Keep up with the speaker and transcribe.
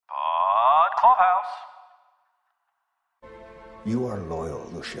clubhouse. You are loyal,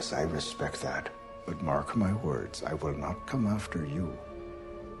 Lucius. I respect that. But mark my words, I will not come after you.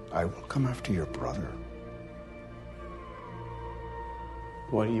 I will come after your brother.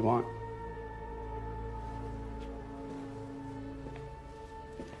 What do you want?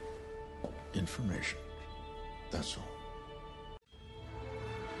 Information. That's all.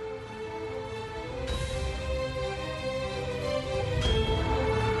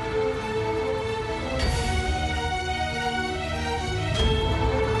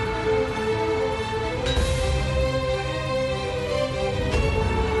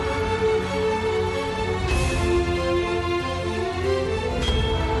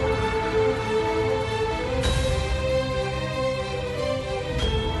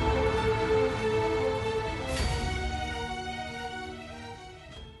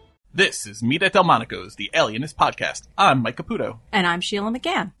 This is Meet at Delmonico's, the Alienist podcast. I'm Mike Caputo. And I'm Sheila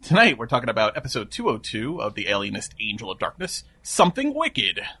McGann. Tonight we're talking about episode 202 of the Alienist Angel of Darkness, Something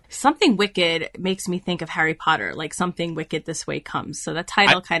Wicked. Something Wicked makes me think of Harry Potter, like Something Wicked This Way Comes. So that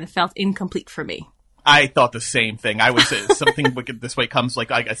title kind of felt incomplete for me. I thought the same thing. I was Something Wicked This Way Comes, like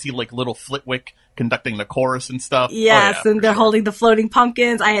I see like little Flitwick conducting the chorus and stuff. Yes, and they're holding the floating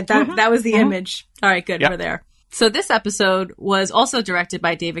pumpkins. I had that. That was the image. All right, good. Yep. We're there. So this episode was also directed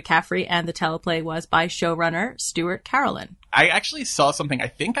by David Caffrey, and the teleplay was by showrunner Stuart Carolyn. I actually saw something. I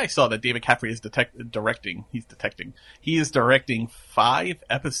think I saw that David Caffrey is directing. He is directing 5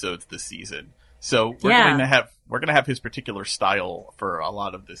 episodes this season. So we're gonna have his particular style for a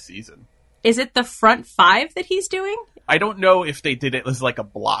lot of this season. Is it the front 5 that he's doing? I don't know if they did it as like a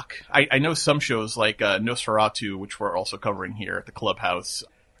block. I know some shows like Nosferatu, which we're also covering here at the Clubhouse,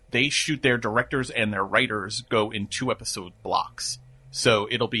 they shoot their directors and their writers go in 2-episode blocks. So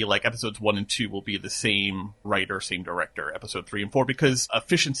it'll be like episodes 1 and 2 will be the same writer, same director, episode 3 and 4, because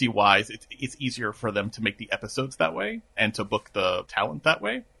efficiency-wise, it's easier for them to make the episodes that way and to book the talent that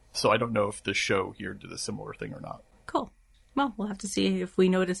way. So I don't know if the show here did a similar thing or not. Cool. Well, we'll have to see if we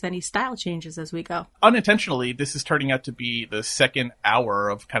notice any style changes as we go. Unintentionally, this is turning out to be the second hour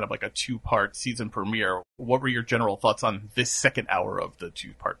of kind of like a 2-part season premiere. What were your general thoughts on this second hour of the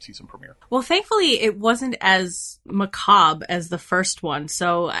 2-part season premiere? Well, thankfully, it wasn't as macabre as the first one.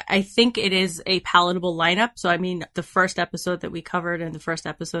 So I think it is a palatable lineup. So, I mean, the first episode that we covered and the first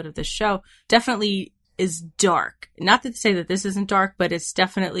episode of this show definitely is dark. Not to say that this isn't dark, but it's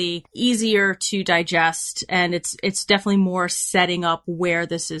definitely easier to digest, and it's definitely more setting up where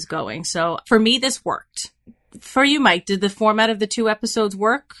this is going. So for me, this worked. For you, Mike, did the format of the 2 episodes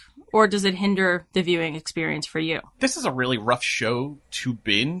work, or does it hinder the viewing experience for you? This is a really rough show to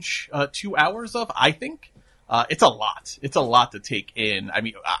binge 2 hours of, I think. It's a lot. It's a lot to take in. I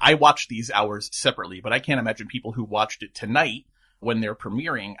mean, I watched these hours separately, but I can't imagine people who watched it tonight when they're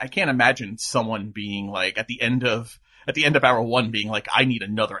premiering. I can't imagine someone being like at the end of hour 1 being like, I need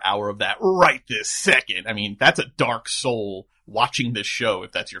another hour of that right this second. I mean, that's a dark soul watching this show,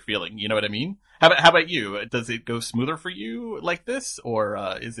 if that's your feeling. You know what I mean? How about you? Does it go smoother for you like this,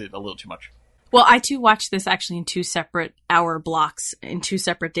 or is it a little too much? Well, I too watched this actually in 2 separate hour blocks in 2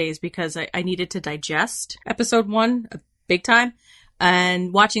 separate days because I needed to digest episode 1 big time.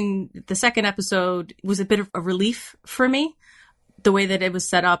 And watching the second episode was a bit of a relief for me. The way that it was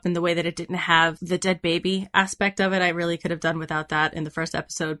set up and the way that it didn't have the dead baby aspect of it, I really could have done without that in the first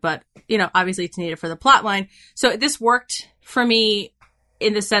episode. But, you know, obviously it's needed for the plot line. So this worked for me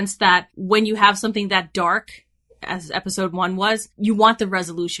in the sense that when you have something that dark, as episode 1 was, you want the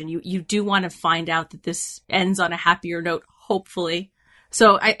resolution. You do want to find out that this ends on a happier note, hopefully.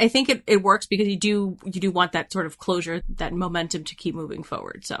 So I think it works because you do want that sort of closure, that momentum to keep moving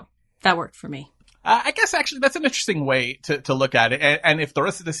forward. So that worked for me. I guess actually that's an interesting way to look at it. And if the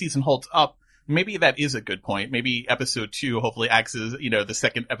rest of the season holds up, maybe that is a good point. Maybe episode 2 hopefully acts as, the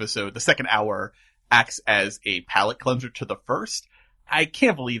second episode, the second hour acts as a palate cleanser to the first. I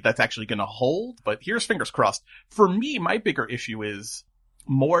can't believe that's actually going to hold, but here's fingers crossed. For me, my bigger issue is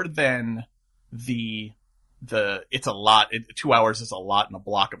more than it's a lot. 2 hours is a lot in a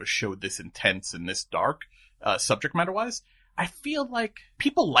block of a show this intense and this dark, subject matter wise. I feel like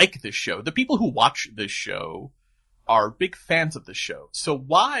people like this show. The people who watch this show are big fans of the show. So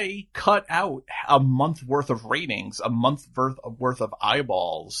why cut out a month worth of ratings, a month worth of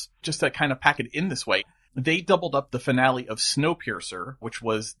eyeballs, just to kind of pack it in this way? They doubled up the finale of Snowpiercer, which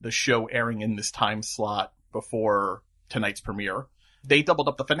was the show airing in this time slot before tonight's premiere. They doubled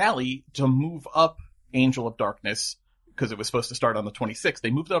up the finale to move up Angel of Darkness, because it was supposed to start on the 26th.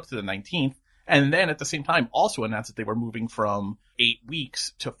 They moved it up to the 19th. And then at the same time also announced that they were moving from 8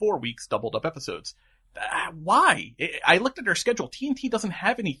 weeks to 4 weeks, doubled up episodes. Why? I looked at their schedule. TNT doesn't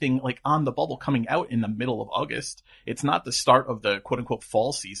have anything like on the bubble coming out in the middle of August. It's not the start of the quote unquote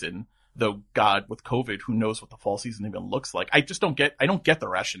fall season. Though God, with COVID, who knows what the fall season even looks like? I don't get the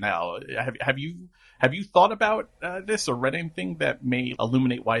rationale. Have you thought about this or read anything that may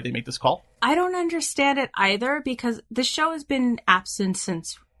illuminate why they made this call? I don't understand it either, because the show has been absent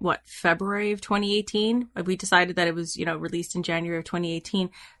since February of 2018. We decided that it was, released in January of 2018.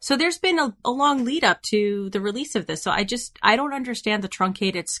 So there's been a long lead up to the release of this. So I don't understand the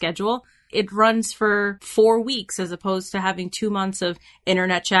truncated schedule. It runs for 4 weeks as opposed to having 2 months of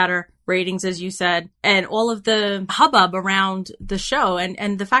internet chatter, ratings, as you said, and all of the hubbub around the show.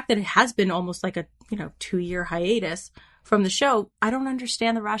 And the fact that it has been almost like a, 2-year hiatus from the show. I don't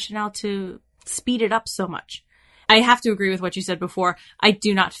understand the rationale to speed it up so much. I have to agree with what you said before. I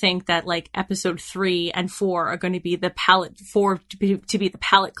do not think that episode 3 and 4 are going to be the palate to be the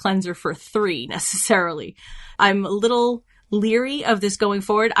palate cleanser for 3 necessarily. I'm a little leery of this going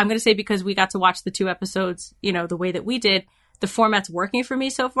forward. I'm going to say because we got to watch the 2 episodes, the way that we did, the format's working for me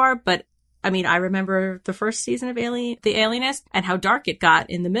so far. But I mean, I remember the first season of The Alienist and how dark it got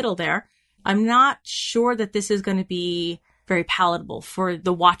in the middle there. I'm not sure that this is going to be very palatable for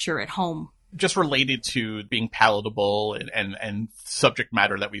the watcher at home. Just related to being palatable and subject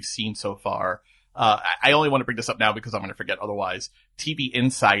matter that we've seen so far. I only want to bring this up now because I'm going to forget otherwise. TV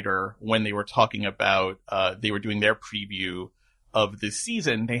Insider, when they were talking about, they were doing their preview of this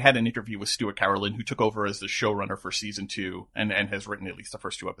season, they had an interview with Stuart Carolyn, who took over as the showrunner for season 2 and has written at least the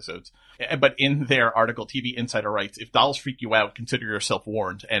first 2 episodes. But in their article, TV Insider writes, "If dolls freak you out, consider yourself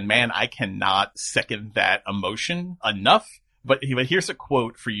warned." And man, I cannot second that emotion enough. But here's a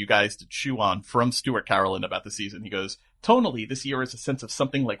quote for you guys to chew on from Stuart Carolyn about the season. He goes, "Tonally, this year is a sense of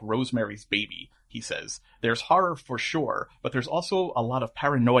something like Rosemary's Baby," he says. "There's horror for sure, but there's also a lot of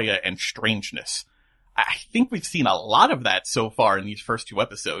paranoia and strangeness." I think we've seen a lot of that so far in these first 2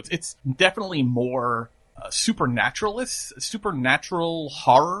 episodes. It's definitely more supernatural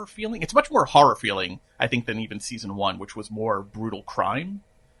horror feeling. It's much more horror feeling, I think, than even season 1, which was more brutal crime.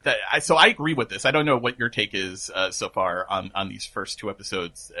 So I agree with this. I don't know what your take is so far on these first 2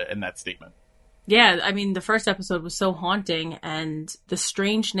 episodes and that statement. Yeah, I mean, the first episode was so haunting, and the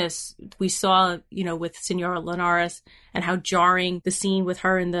strangeness we saw, with Senora Linares, and how jarring the scene with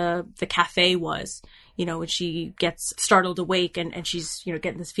her in the cafe was, when she gets startled awake and she's,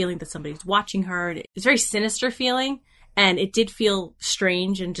 getting this feeling that somebody's watching her. And it's a very sinister feeling, and it did feel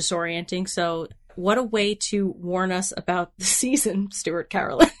strange and disorienting. So what a way to warn us about the season, Stuart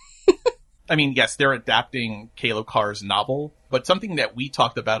Carolyn. I mean, yes, they're adapting Caleb Carr's novel, but something that we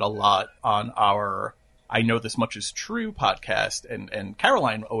talked about a lot on our I Know This Much Is True podcast, and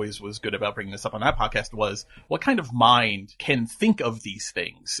Caroline always was good about bringing this up on that podcast, was what kind of mind can think of these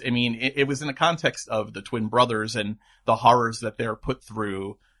things? I mean, it was in the context of the twin brothers and the horrors that they're put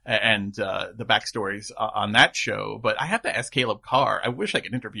through and the backstories on that show. But I have to ask Caleb Carr. I wish I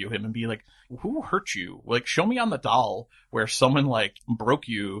could interview him and be like, who hurt you? Like, show me on the doll where someone broke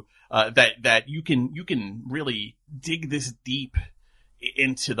you, that you can really dig this deep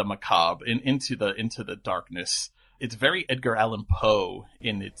into the macabre and into the darkness. It's very Edgar Allan Poe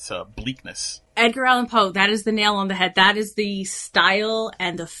in its bleakness. Edgar Allan Poe, that is the nail on the head. That is the style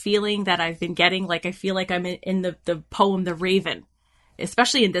and the feeling that I've been getting. Like, I feel like I'm in the poem The Raven.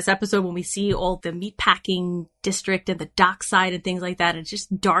 Especially in this episode when we see all the meatpacking district and the dockside and things like that. It's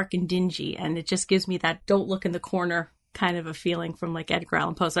just dark and dingy, and it just gives me that don't look in the corner kind of a feeling from Edgar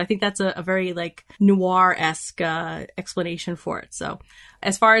Allan Poe. So I think that's a very noir-esque explanation for it. So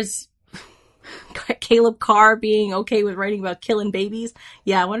as far as Caleb Carr being okay with writing about killing babies,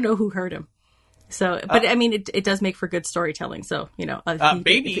 yeah, I want to know who hurt him. So, but I mean, it does make for good storytelling. So,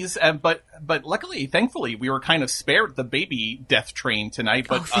 babies, but luckily, thankfully, we were kind of spared the baby death train tonight.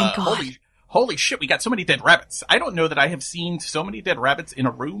 But thank God. Holy shit, we got so many dead rabbits. I don't know that I have seen so many dead rabbits in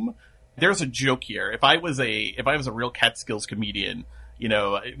a room. There's a joke here. If I was a real Catskills comedian,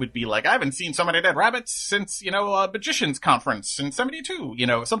 it would be like, I haven't seen so many dead rabbits since, a magician's conference in 72,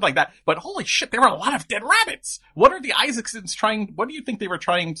 something like that. But holy shit, there were a lot of dead rabbits. What are the Isaacsons what do you think they were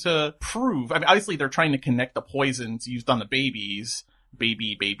trying to prove? I mean, obviously they're trying to connect the poisons used on the babies,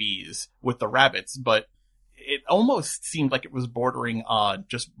 with the rabbits, but it almost seemed like it was bordering on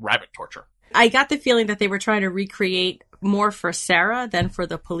just rabbit torture. I got the feeling that they were trying to recreate more for Sarah than for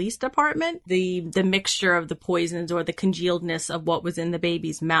the police department, the mixture of the poisons or the congealedness of what was in the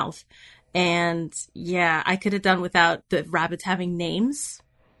baby's mouth. And yeah, I could have done without the rabbits having names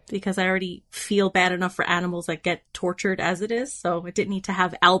because I already feel bad enough for animals that get tortured as it is. So it didn't need to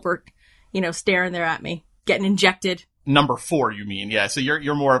have Albert, staring there at me, getting injected Number 4, you mean? Yeah. So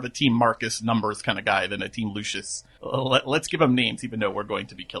you're more of a Team Marcus numbers kind of guy than a Team Lucius. Let's give them names, even though we're going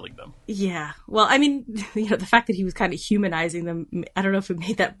to be killing them. Yeah. Well, I mean, the fact that he was kind of humanizing them, I don't know if it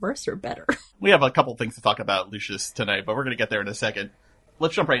made that worse or better. We have a couple things to talk about Lucius tonight, but we're going to get there in a second.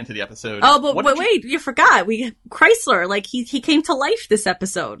 Let's jump right into the episode. Oh, but wait, you forgot. Chrysler, like he came to life this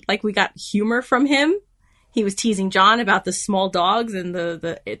episode. Like we got humor from him. He was teasing John about the small dogs and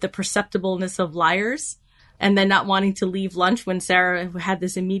the perceptibleness of liars. And then not wanting to leave lunch when Sarah had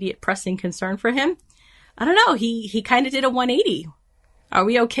this immediate pressing concern for him. I don't know. He kind of did a 180. Are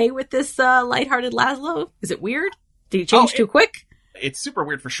we okay with this lighthearted Laszlo? Is it weird? Did he change too quick? It's super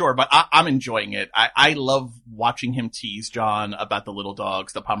weird for sure, but I'm enjoying it. I love watching him tease John about the little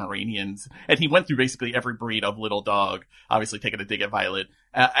dogs, the Pomeranians. And he went through basically every breed of little dog, obviously taking a dig at Violet.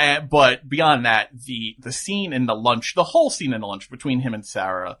 But beyond that, the scene in the lunch, the whole scene in the lunch between him and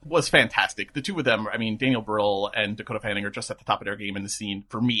Sarah was fantastic. The two of them, I mean, Daniel Brühl and Dakota Fanning are just at the top of their game in the scene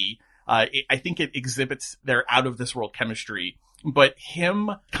for me. I think it exhibits their out of this world chemistry. But him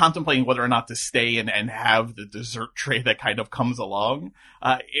contemplating whether or not to stay and have the dessert tray that kind of comes along,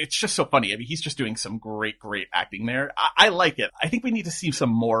 it's just so funny. I mean, he's just doing some great acting there. I like it. I think we need to see some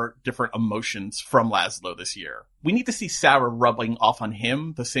more different emotions from Laszlo this year. We need to see Sarah rubbing off on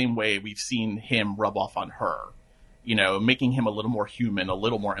him the same way we've seen him rub off on her. You know, making him a little more human, a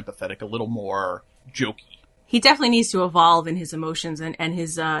little more empathetic, a little more jokey. He definitely needs to evolve in his emotions and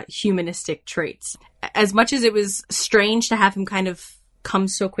his humanistic traits. As much as it was strange to have him kind of come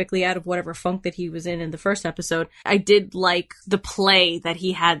so quickly out of whatever funk that he was in the first episode, I did like the play that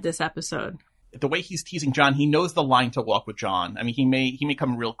he had this episode. The way he's teasing John, he knows the line to walk with John. I mean, he may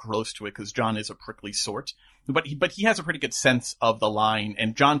come real close to it because John is a prickly sort, but he has a pretty good sense of the line,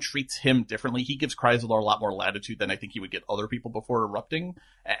 and John treats him differently. He gives Chrysler a lot more latitude than I think he would get other people before erupting,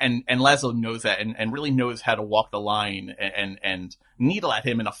 and Laszlo knows that and really knows how to walk the line and needle at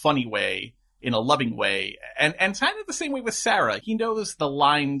him in a funny way, in a loving way, and kind of the same way with Sarah. He knows the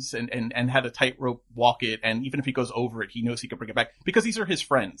lines and how to tightrope walk it, and even if he goes over it, he knows he can bring it back because these are his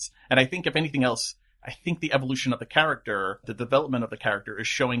friends. And I think if anything else, I think the evolution of the character, the development of the character is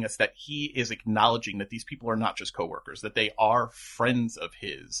showing us that he is acknowledging that these people are not just coworkers, that they are friends of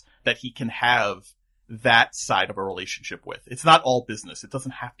his, that he can have that side of a relationship with. It's not all business. It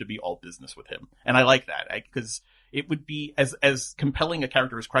doesn't have to be all business with him. And I like that because it would be as compelling a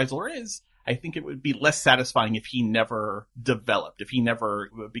character as Chrysler is, I think it would be less satisfying if he never developed, if he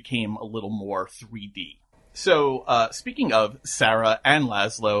never became a little more 3D. So, speaking of Sarah and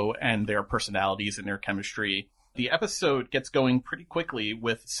Laszlo and their personalities and their chemistry, the episode gets going pretty quickly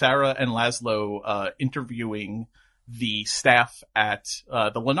with Sarah and Laszlo interviewing the staff at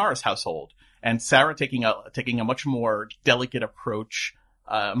the Linares household, and Sarah taking a much more delicate approach,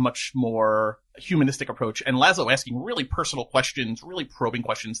 much more humanistic approach, and Laszlo asking really personal questions, really probing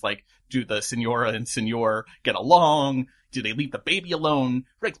questions like, do the Senora and Senor get along? Do they leave the baby alone?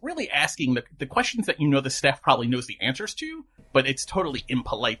 Like, really asking the questions that the staff probably knows the answers to, but it's totally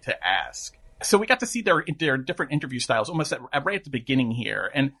impolite to ask. So we got to see their different interview styles almost right at the beginning here.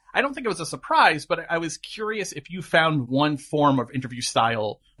 And I don't think it was a surprise, but I was curious if you found one form of interview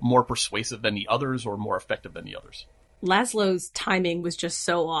style more persuasive than the others or more effective than the others. Laszlo's timing was just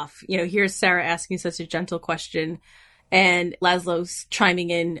so off. Here's Sarah asking such a gentle question, and Laszlo's chiming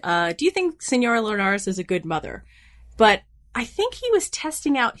in, do you think Senora Linares is a good mother? But I think he was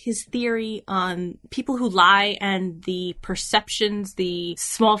testing out his theory on people who lie and the perceptions, the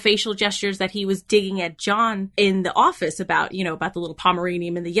small facial gestures that he was digging at John in the office about the little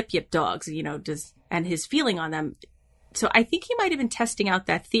Pomeranian and the Yip Yip dogs, and his feeling on them. So I think he might have been testing out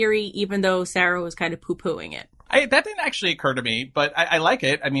that theory, even though Sarah was kind of poo-pooing it. That didn't actually occur to me, but I like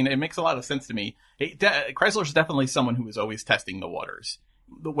it. I mean, it makes a lot of sense to me. Chrysler's definitely someone who is always testing the waters.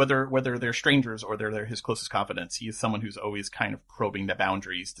 Whether they're strangers or they're his closest confidants, he is someone who's always kind of probing the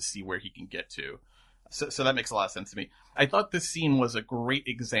boundaries to see where he can get to. So that makes a lot of sense to me. I thought this scene was a great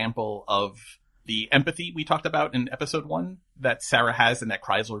example of the empathy we talked about in episode 1 that Sarah has and that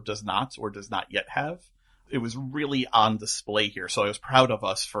Chrysler does not or does not yet have. It was really on display here, so I was proud of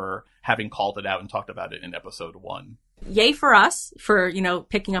us for having called it out and talked about it in episode 1. Yay for us for,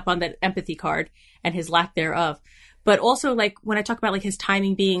 picking up on that empathy card and his lack thereof. But also, when I talk about, his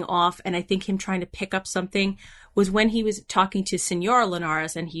timing being off, and I think him trying to pick up something, was when he was talking to Senora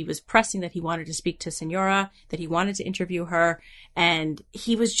Linares, and he was pressing that he wanted to speak to Senora, that he wanted to interview her, and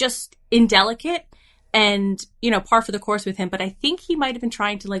he was just indelicate and, par for the course with him. But I think he might have been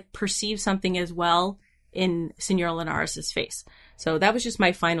trying to, perceive something as well in Senora Linares' face. So that was just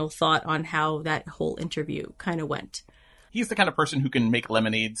my final thought on how that whole interview kind of went. he's the kind of person who can make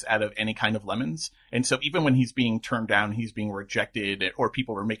lemonades out of any kind of lemons. And so even when he's being turned down, he's being rejected, or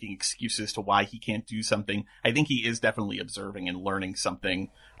people are making excuses to why he can't do something, I think he is definitely observing and learning something.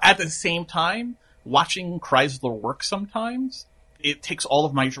 At the same time, watching Chrysler work sometimes, it takes all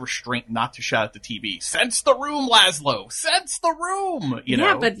of my restraint not to shout at the TV, "Sense the room, Laszlo! Sense the room!" You know?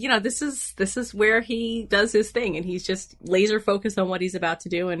 Yeah, but this is where he does his thing, and he's just laser focused on what he's about to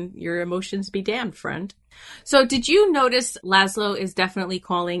do, and your emotions be damned, friend. So did you notice Laszlo is definitely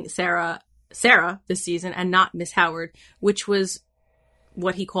calling Sarah this season and not Miss Howard, which was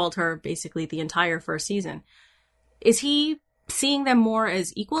what he called her basically the entire first season? Is he seeing them more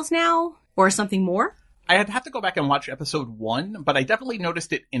as equals now, or something more? I'd have to go back and watch episode 1, but I definitely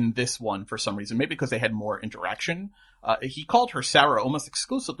noticed it in this one for some reason. Maybe because they had more interaction. He called her Sarah almost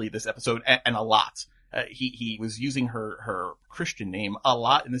exclusively this episode, and a lot. He was using her Christian name a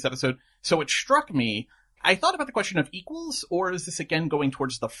lot in this episode. So it struck me, I thought about the question of equals, or is this again going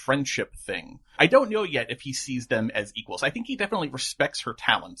towards the friendship thing? I don't know yet if he sees them as equals. I think he definitely respects her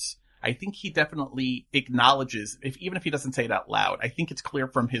talents. I think he definitely acknowledges, even if he doesn't say it out loud, I think it's clear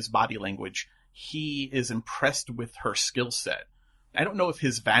from his body language, he is impressed with her skill set. I don't know if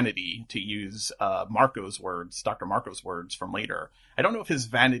his vanity, to use Marco's words, Dr. Marco's words from later, I don't know if his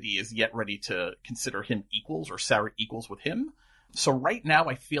vanity is yet ready to consider him equals or Sarah equals with him. So right now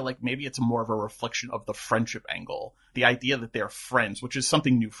I feel like maybe it's more of a reflection of the friendship angle. The idea that they're friends, which is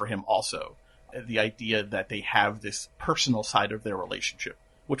something new for him also. The idea that they have this personal side of their relationship,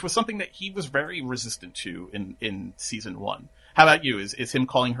 which was something that he was very resistant to in season 1. How about you? Is him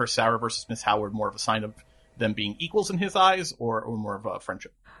calling her Sarah versus Miss Howard more of a sign of them being equals in his eyes, or more of a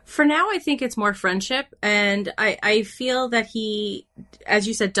friendship? For now, I think it's more friendship. And I feel that he, as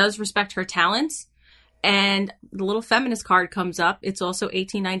you said, does respect her talents. And the little feminist card comes up. It's also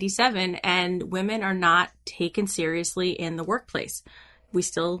 1897, and women are not taken seriously in the workplace. We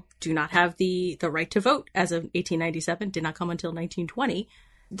still do not have the right to vote as of 1897, did not come until 1920.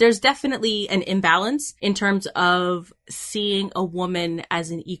 There's definitely an imbalance in terms of seeing a woman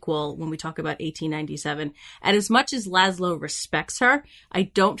as an equal when we talk about 1897. And as much as Laszlo respects her, I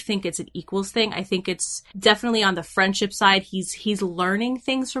don't think it's an equals thing. I think it's definitely on the friendship side. He's learning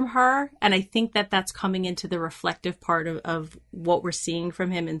things from her. And I think that that's coming into the reflective part of what we're seeing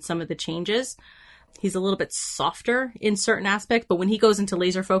from him in some of the changes. He's a little bit softer in certain aspects, but when he goes into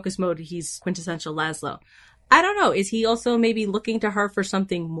laser focus mode, he's quintessential Laszlo. I don't know. Is he also maybe looking to her for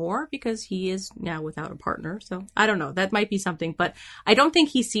something more because he is now without a partner? So I don't know. That might be something, but I don't think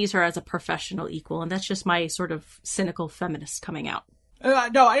he sees her as a professional equal. And that's just my sort of cynical feminist coming out. No,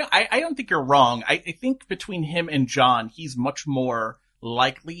 I don't think you're wrong. I think between him and John, he's much more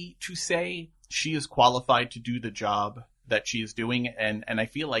likely to say she is qualified to do the job that she is doing. And I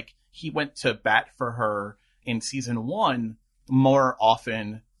feel like he went to bat for her in season 1 more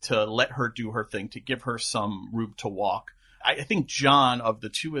often to let her do her thing, to give her some room to walk. I think John, of the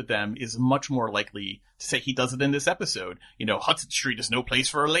two of them, is much more likely to say he does it in this episode. You know, Hudson Street is no place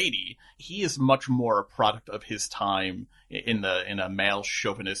for a lady. He is much more a product of his time in a male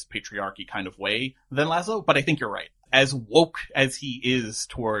chauvinist patriarchy kind of way than Laszlo. But I think you're right. As woke as he is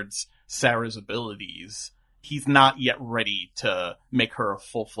towards Sarah's abilities, he's not yet ready to make her a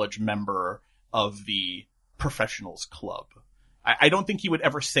full-fledged member of the professionals club. I don't think he would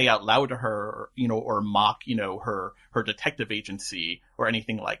ever say out loud to her, or mock, her detective agency or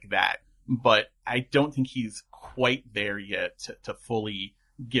anything like that. But I don't think he's quite there yet to fully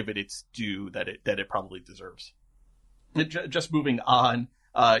give it its due that it probably deserves. Just moving on,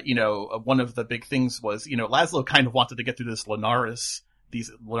 one of the big things was, Laszlo kind of wanted to get through these Linares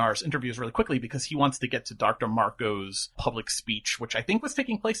interviews really quickly because he wants to get to Dr. Marco's public speech, which I think was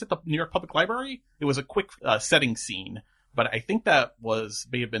taking place at the New York Public Library. It was a quick setting scene. But I think that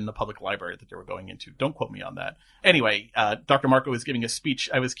may have been the public library that they were going into. Don't quote me on that. Anyway, Dr. Marco was giving a speech.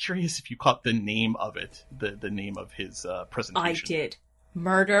 I was curious if you caught the name of it, the name of his presentation. I did.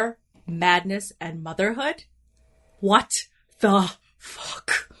 Murder, Madness, and Motherhood? What the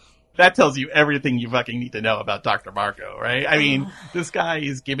fuck? That tells you everything you fucking need to know about Dr. Marco, right? I mean, this guy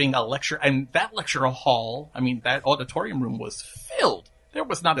is giving a lecture, and that lecture hall, that auditorium room was filled. There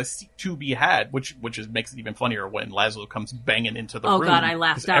was not a seat to be had, which makes it even funnier when Laszlo comes banging into the room. Oh God, I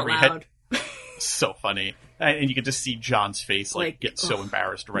laughed out loud. So funny. And you could just see John's face get so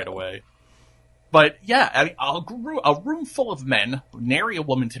embarrassed right away. But yeah, a room full of men, nary a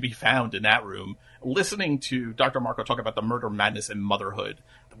woman to be found in that room, listening to Dr. Marco talk about the murder, madness, and motherhood.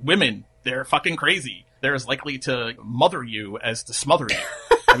 Women, they're fucking crazy. They're as likely to mother you as to smother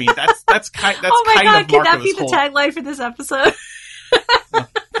you. That's kind of oh my God, can that be the whole tagline for this episode?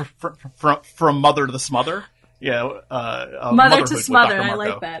 From mother to the smother. Mother to Smother. I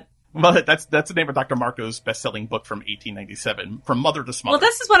like that. Well, that's the name of Dr. Marco's best-selling book from 1897, From Mother to Smother. Well,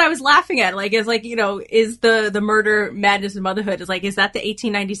 this is what I was laughing at. Like, is like, you know, is the Murder, Madness, and Motherhood, is that the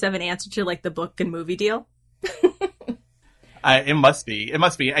 1897 answer to, like, the book and movie deal? It must be.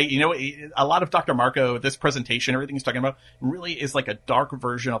 A lot of Dr. Marco, this presentation, everything he's talking about, really is like a dark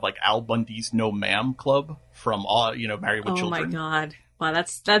version of, like, Al Bundy's No Ma'am Club from Married with Children. Oh my God. Wow,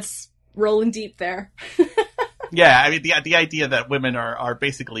 that's rolling deep there. Yeah, I mean, the idea that women are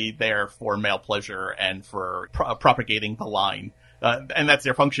basically there for male pleasure and for propagating the line, and that's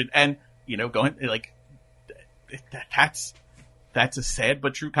their function. And, that's a sad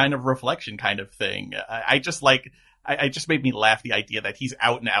but true kind of reflection kind of thing. I just made me laugh, the idea that he's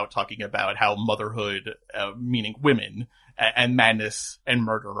out and out talking about how motherhood, meaning women, and madness and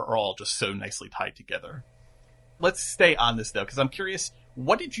murder are all just so nicely tied together. Let's stay on this, though, because I'm curious,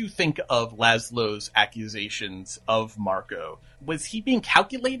 what did you think of Laszlo's accusations of Marco? Was he being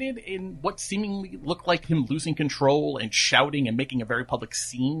calculated in what seemingly looked like him losing control and shouting and making a very public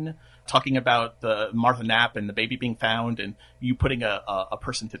scene, talking about the Martha Knapp and the baby being found and you putting a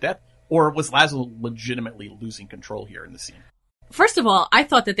person to death? Or was Laszlo legitimately losing control here in the scene? First of all, I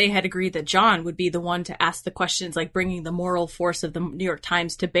thought that they had agreed that John would be the one to ask the questions, like bringing the moral force of the New York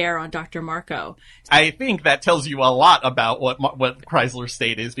Times to bear on Dr. Marco. I think that tells you a lot about what Chrysler's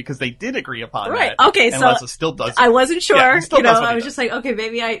state is, because they did agree upon right. that. Okay, and so Laszlo still does. I wasn't sure. Yeah, I was just like, okay,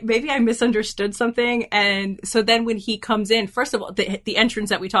 maybe I misunderstood something. And so then when he comes in, first of all, the entrance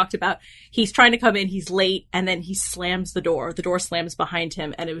that we talked about, he's trying to come in, he's late, and then he slams the door. The door slams behind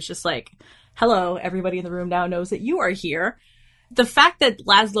him, and it was just like, hello, everybody in the room now knows that you are here. The fact that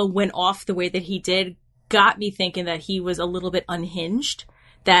Laszlo went off the way that he did got me thinking that he was a little bit unhinged,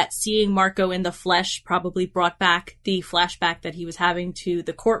 that seeing Marco in the flesh probably brought back the flashback that he was having to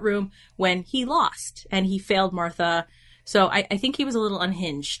the courtroom when he lost and he failed Martha. So I think he was a little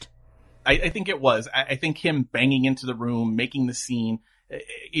unhinged. I think it was. I think him banging into the room, making the scene.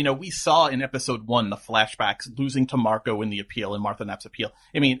 We saw in episode 1 the flashbacks losing to Marco in the appeal and Martha Knapp's appeal.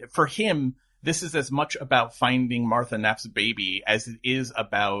 I mean, for him, this is as much about finding Martha Knapp's baby as it is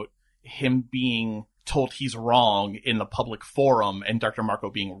about him being told he's wrong in the public forum and Dr.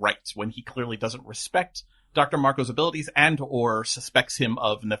 Marco being right, when he clearly doesn't respect Dr. Marco's abilities and or suspects him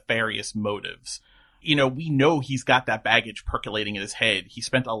of nefarious motives. We know he's got that baggage percolating in his head. He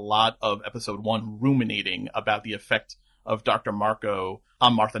spent a lot of episode 1 ruminating about the effect of Dr. Marco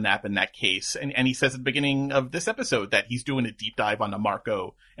on Martha Knapp in that case. And he says at the beginning of this episode that he's doing a deep dive onto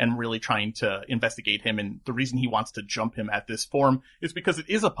Marco and really trying to investigate him. And the reason he wants to jump him at this forum is because it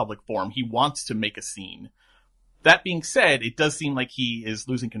is a public forum. He wants to make a scene. That being said, it does seem like he is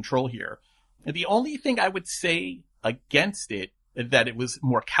losing control here. And the only thing I would say against it, that it was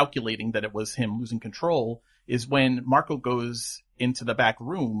more calculating that it was him losing control, is when Marco goes into the back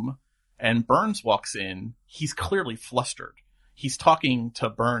room and Burns walks in, he's clearly flustered. He's talking to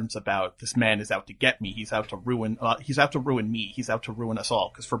Burns about, this man is out to get me. He's out to ruin me. He's out to ruin us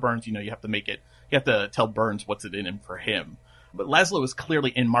all. Because for Burns, you have to tell Burns what's it in him for him. But Laszlo is clearly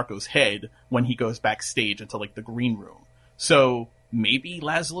in Marco's head when he goes backstage into like the green room. So maybe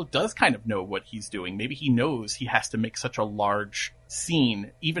Laszlo does kind of know what he's doing. Maybe he knows he has to make such a large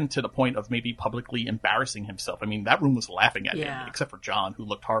scene, even to the point of maybe publicly embarrassing himself. I mean, that room was laughing at him, except for John, who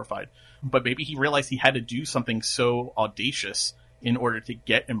looked horrified. But maybe he realized he had to do something so audacious in order to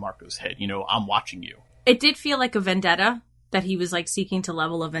get in Marco's head. I'm watching you. It did feel like a vendetta, that he was like seeking to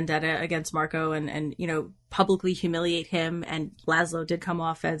level a vendetta against Marco and publicly humiliate him. And Laszlo did come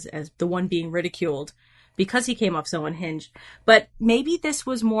off as the one being ridiculed because he came off so unhinged. But maybe this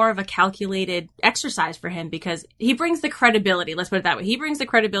was more of a calculated exercise for him, because he brings the credibility. Let's put it that way. He brings the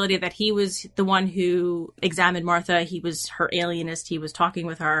credibility that he was the one who examined Martha. He was her alienist. He was talking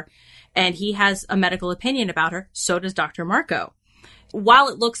with her, and he has a medical opinion about her. So does Dr. Marco. While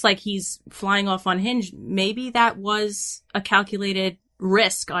it looks like he's flying off unhinged, maybe that was a calculated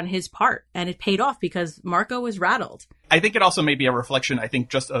risk on his part, and it paid off because Marco was rattled. I think it also may be a reflection,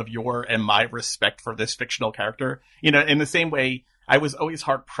 just of your and my respect for this fictional character. In the same way, I was always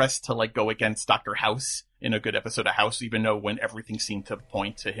hard pressed to go against Dr. House in a good episode of House, even though when everything seemed to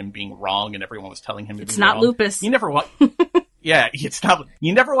point to him being wrong and everyone was telling him to be wrong. It's not lupus. You never want... Yeah, it's not.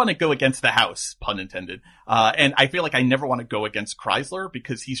 You never want to go against the house, pun intended. And I feel like I never want to go against Chrysler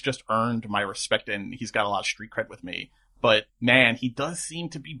because he's just earned my respect and he's got a lot of street cred with me. But man, he does seem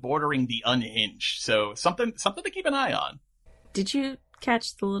to be bordering the unhinged. So something to keep an eye on. Did you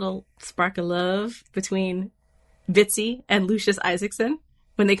catch the little spark of love between Bitsy and Lucius Isaacson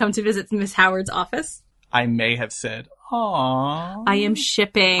when they come to visit Miss Howard's office? I may have said, Aww. I am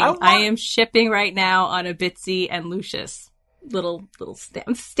shipping. I am shipping right now on a Bitsy and Lucius.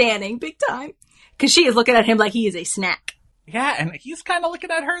 I'm standing big time. Because she is looking at him like he is a snack. Yeah, and he's kind of looking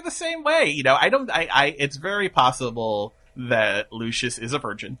at her the same way. You know, it's very possible that Lucius is a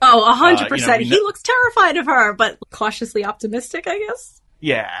virgin. Oh, 100%. He looks terrified of her, but cautiously optimistic, I guess.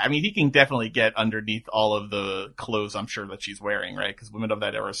 Yeah, I mean, he can definitely get underneath all of the clothes I'm sure that she's wearing, right? Because women of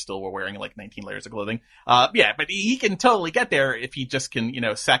that era still were wearing like 19 layers of clothing. Yeah, but he can totally get there if he just can,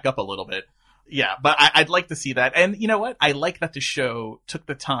 sack up a little bit. Yeah, but I'd like to see that. And you know what? I like that the show took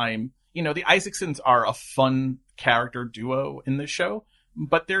the time. The Isaacsons are a fun character duo in this show,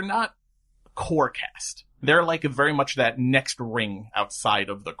 but they're not core cast. They're like very much that next ring outside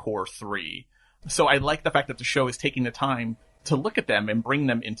of the core three. So I like the fact that the show is taking the time to look at them and bring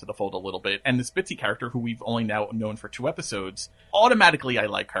them into the fold a little bit. And this Bitsy character, who we've only now known for 2 episodes, automatically I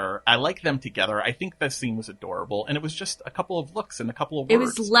like her. I like them together. I think this scene was adorable. And it was just a couple of looks and a couple of words. It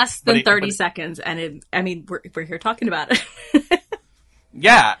was less than 30 seconds. And we're here talking about it.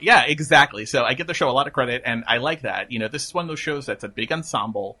 Yeah, exactly. So I give the show a lot of credit, and I like that. This is one of those shows that's a big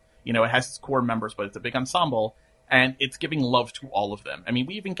ensemble. It has its core members, but it's a big ensemble. And it's giving love to all of them. I mean,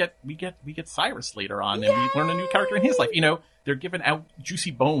 we even get Cyrus later on, and we learn a new character in his life. They're giving out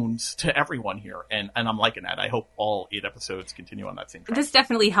juicy bones to everyone here, and I'm liking that. I hope all 8 episodes continue on that same track. This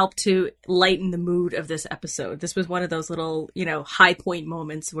definitely helped to lighten the mood of this episode. This was one of those little, high point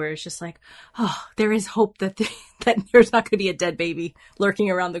moments where it's just like, oh, there is hope that that there's not going to be a dead baby lurking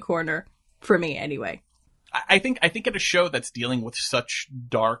around the corner, for me anyway. I think in a show that's dealing with such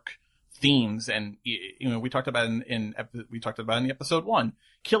dark themes, and we talked about in the episode 1,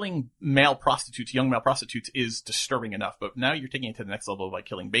 killing young male prostitutes is disturbing enough, but now you're taking it to the next level by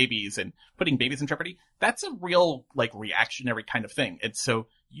killing babies and putting babies in jeopardy. That's a real reactionary kind of thing, and so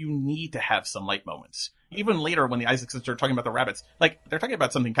you need to have some light moments. Even later when the Isaacsons are talking about the rabbits, they're talking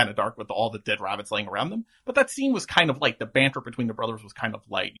about something kind of dark with all the dead rabbits laying around them, but that scene was kind of light. The banter between the brothers was kind of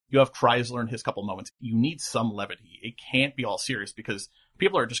light. You have Chrysler and his couple moments. You need some levity. It can't be all serious, because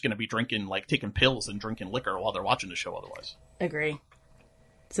people are just going to be drinking, taking pills and drinking liquor while they're watching the show otherwise. Agree.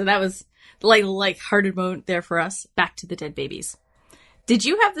 So that was the hearted moment there for us. Back to the dead babies. Did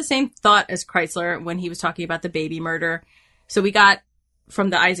you have the same thought as Chrysler when he was talking about the baby murder? So we got from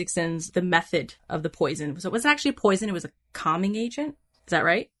the Isaacsons the method of the poison. So it wasn't actually poison. It was a calming agent. Is that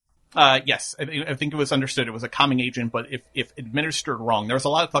right? Yes. I think it was understood. It was a calming agent, but if administered wrong, there was a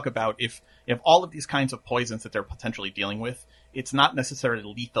lot of talk about if all of these kinds of poisons that they're potentially dealing with, it's not necessarily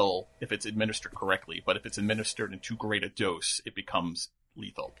lethal if it's administered correctly, but if it's administered in too great a dose, it becomes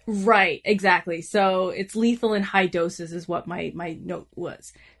lethal. Right, exactly. So it's lethal in high doses is what my note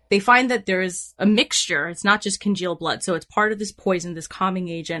was. They find that there is a mixture. It's not just congealed blood. So it's part of this poison, this calming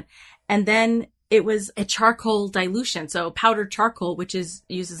agent. And then it was a charcoal dilution. So powdered charcoal, which is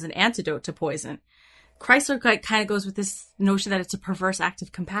used as an antidote to poison. Chrysler kind of goes with this notion that it's a perverse act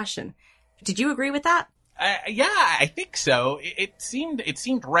of compassion. Did you agree with that? Yeah, I think so. It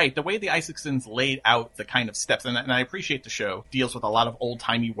seemed right. The way the Isaacsons laid out the kind of steps, and I appreciate the show deals with a lot of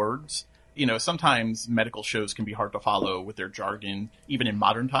old-timey words. Sometimes medical shows can be hard to follow with their jargon, even in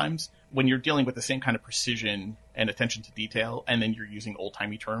modern times. When you're dealing with the same kind of precision and attention to detail, and then you're using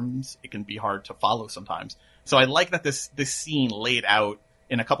old-timey terms, it can be hard to follow sometimes. So I like that this scene laid out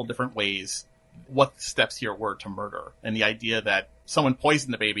in a couple different ways what the steps here were to murder, and the idea that someone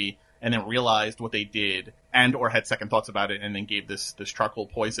poisoned the baby and then realized what they did and or had second thoughts about it and then gave this charcoal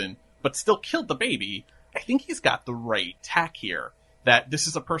poison, but still killed the baby. I think he's got the right tack here, that this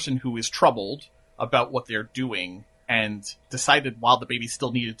is a person who is troubled about what they're doing and decided while the baby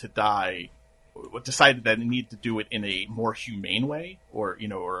still needed to die, decided that it needed to do it in a more humane way, or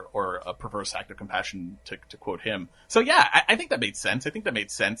a perverse act of compassion, to quote him. So yeah, I think that made sense.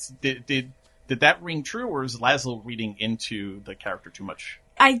 Did that ring true, or is Laszlo reading into the character too much?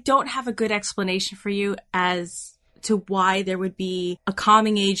 I don't have a good explanation for you as to why there would be a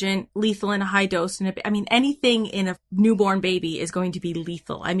calming agent, lethal in a high dose. Anything in a newborn baby is going to be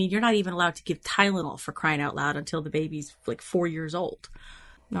lethal. You're not even allowed to give Tylenol, for crying out loud, until the baby's 4 years old.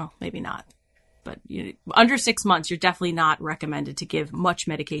 No, maybe not. But under 6 months, you're definitely not recommended to give much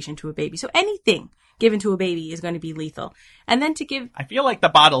medication to a baby. So anything given to a baby is going to be lethal. And then to give... I feel like the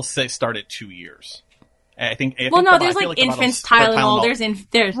bottles start at 2 years. I think there's infants Tylenol.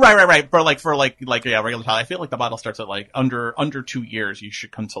 There's right. For regular Tylenol. I feel like the bottle starts at under 2 years. You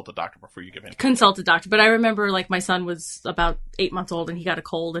should consult a doctor before you give it. Consult a doctor. But I remember my son was about 8 months old and he got a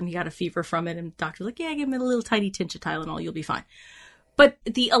cold and he got a fever from it, and the doctor was give him a little tiny tinge of Tylenol. You'll be fine. But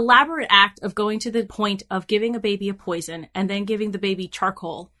the elaborate act of going to the point of giving a baby a poison and then giving the baby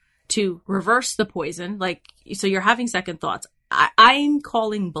charcoal to reverse the poison. Like, so you're having second thoughts. I'm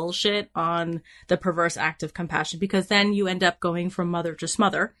calling bullshit on the perverse act of compassion, because then you end up going from mother to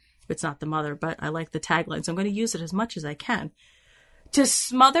smother. It's not the mother, but I like the tagline, so I'm going to use it as much as I can. To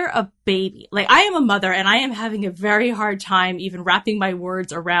smother a baby. Like, I am a mother and I am having a very hard time even wrapping my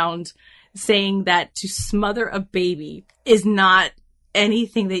words around saying that to smother a baby is not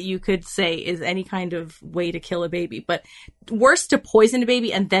anything that you could say is any kind of way to kill a baby. But worse, to poison a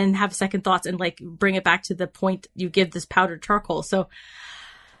baby and then have second thoughts and like bring it back to the point you give this powdered charcoal. So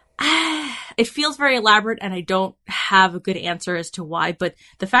it feels very elaborate and I don't have a good answer as to why. But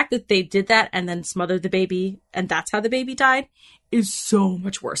the fact that they did that and then smothered the baby and that's how the baby died is so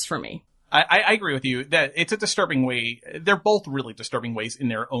much worse for me. I agree with you that it's a disturbing way. They're both really disturbing ways in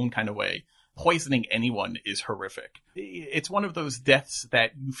their own kind of way. Poisoning anyone is horrific. It's one of those deaths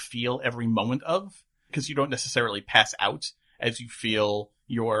that you feel every moment of, because you don't necessarily pass out as you feel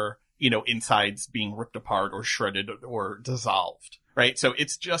your, insides being ripped apart or shredded or dissolved, right? So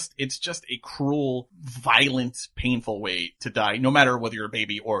it's just a cruel, violent, painful way to die, no matter whether you're a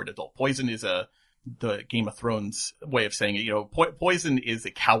baby or an adult. Poison is the Game of Thrones way of saying it. Poison is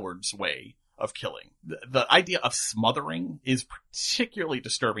a coward's way of killing. The idea of smothering is particularly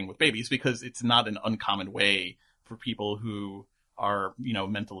disturbing with babies because it's not an uncommon way for people who are,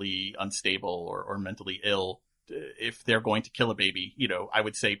 mentally unstable or mentally ill. If they're going to kill a baby, I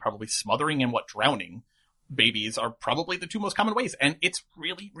would say probably smothering and drowning babies are probably the two most common ways. And it's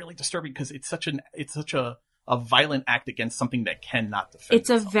really, really disturbing because it's such a violent act against something that cannot defend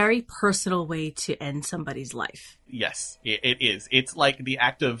itself. A very personal way to end somebody's life. Yes, it is. It's like the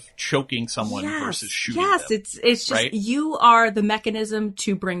act of choking someone versus shooting them. Yes, it's just, right? You are the mechanism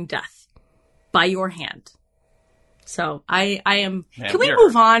to bring death by your hand. So I am... Man, can we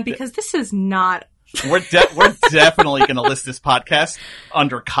move on? Because this is not... We're definitely going to list this podcast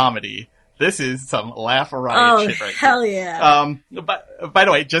under comedy. This is some laugh riot shit right hell here. Yeah. But by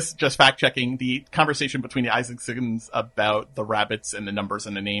the way, just fact checking, the conversation between the Isaacsons about the rabbits and the numbers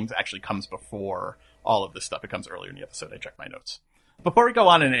and the names actually comes before all of this stuff. It comes earlier in the episode. I checked my notes. Before we go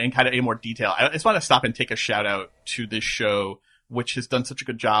on in kind of in more detail, I just want to stop and take a shout out to this show, which has done such a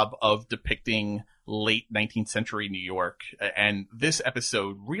good job of depicting late 19th century New York. And this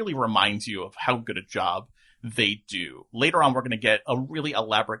episode really reminds you of how good a job they do. Later on, we're going to get a really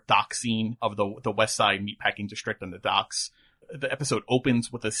elaborate dock scene of the West Side meatpacking district and the docks. The episode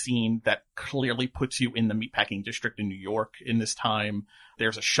opens with a scene that clearly puts you in the meatpacking district in New York in this time.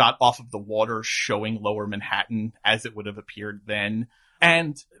 There's a shot off of the water showing Lower Manhattan as it would have appeared then.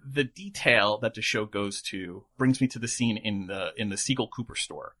 And the detail that the show goes to brings me to the scene in the Siegel Cooper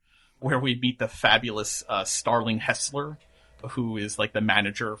store, where we meet the fabulous Starling Hessler, who is like the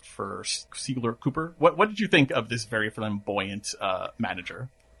manager for Siegel Cooper. What did you think of this very flamboyant manager?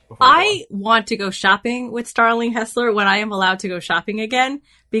 I want to go shopping with Starling Hessler when I am allowed to go shopping again,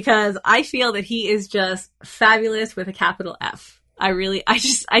 because I feel that he is just fabulous with a capital F.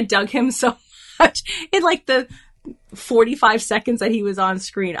 I dug him so much in like the 45 seconds that he was on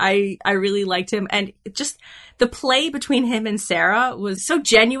screen. I really liked him, and just the play between him and Sarah was so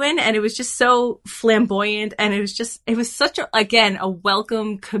genuine, and it was just so flamboyant, and it was such a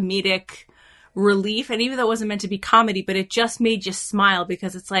welcome comedic relief. And even though it wasn't meant to be comedy, but it just made you smile,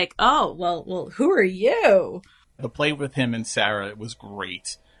 because it's like, oh, well, who are you? The play with him and Sarah was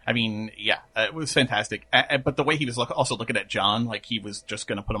great. I mean, yeah, it was fantastic. But the way he was also looking at John, like he was just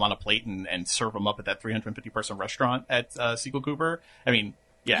going to put him on a plate and serve him up at that 350-person restaurant at Siegel Cooper. I mean,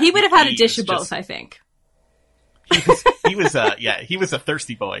 yeah. He would have had a dish of both, I think. He was a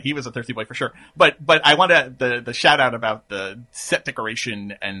thirsty boy. He was a thirsty boy for sure. But I want the shout out about the set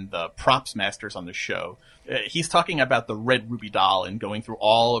decoration and the props masters on the show. He's talking about the red ruby doll and going through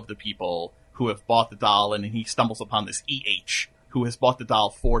all of the people who have bought the doll, and he stumbles upon this EH who has bought the doll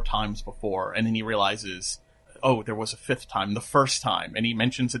 4 times before, and then he realizes, oh, there was a 5th time, the first time, and he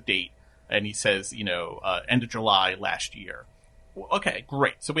mentions a date, and he says, end of July last year. Well, okay,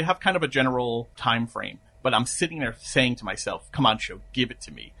 great. So we have kind of a general time frame. But I'm sitting there saying to myself, come on, show, give it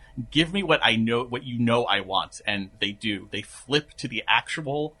to me. Give me what I want. And they do. They flip to the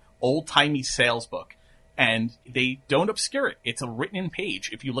actual old-timey sales book, and they don't obscure it. It's a written-in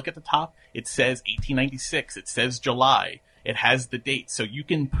page. If you look at the top, it says 1896. It says July. It has the date. So you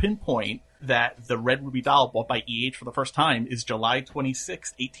can pinpoint that the red ruby doll bought by EH for the first time is July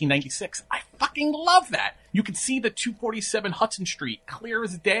 26, 1896. I fucking love that. You can see the 247 Hudson Street clear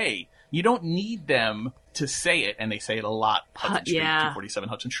as day. You don't need them to say it, and they say it a lot. Hudson Street, 247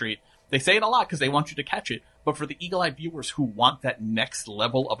 Hudson Street. They say it a lot because they want you to catch it. But for the eagle-eyed viewers who want that next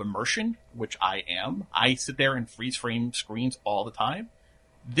level of immersion, which I am, I sit there and freeze frame screens all the time.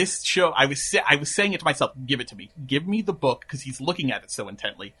 This show, I was saying it to myself, give it to me. Give me the book, because he's looking at it so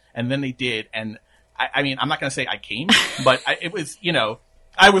intently. And then they did, and I mean, I'm not going to say I came, but it was,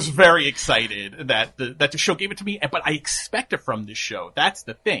 I was very excited that the show gave it to me, but I expect it from this show. That's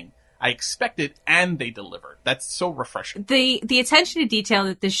the thing. I expected, and they delivered. That's so refreshing. The attention to detail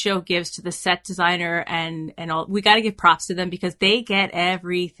that this show gives to the set designer and all, we got to give props to them because they get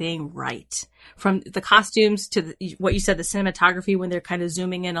everything right. From the costumes to what you said, the cinematography when they're kind of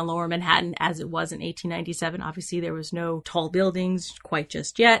zooming in on Lower Manhattan as it was in 1897. Obviously, there was no tall buildings quite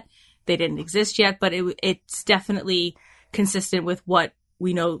just yet. They didn't exist yet, but it's definitely consistent with what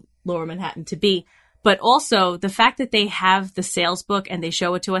we know Lower Manhattan to be. But also the fact that they have the sales book and they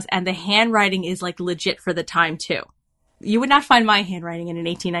show it to us and the handwriting is like legit for the time too. You would not find my handwriting in an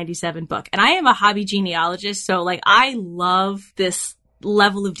 1897 book. And I am a hobby genealogist. So like I love this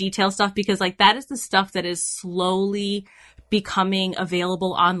level of detail stuff because like that is the stuff that is slowly becoming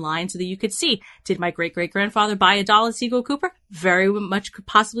available online so that you could see, did my great-great-grandfather buy a doll at Siegel Cooper? Very much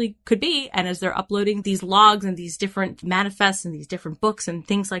possibly could be. And as they're uploading these logs and these different manifests and these different books and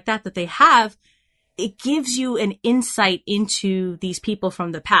things like that they have, it gives you an insight into these people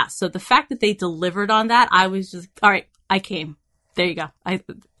from the past. So the fact that they delivered on that, I was just, all right, I came. There you go.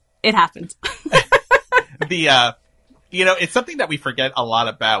 It happened. It's something that we forget a lot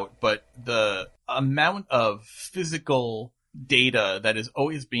about, but the amount of physical data that is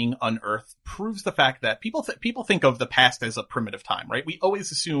always being unearthed proves the fact that people think of the past as a primitive time, right? We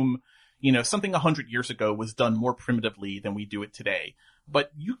always assume, something 100 years ago was done more primitively than we do it today.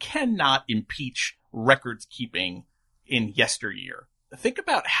 But you cannot impeach records keeping in yesteryear. Think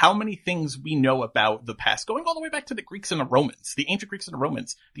about how many things we know about the past, going all the way back to the Greeks and the Romans, the ancient Greeks and the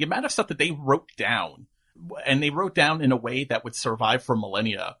Romans, the amount of stuff that they wrote down, and they wrote down in a way that would survive for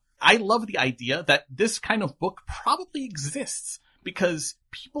millennia. I love the idea that this kind of book probably exists because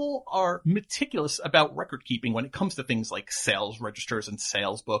people are meticulous about record keeping when it comes to things like sales registers and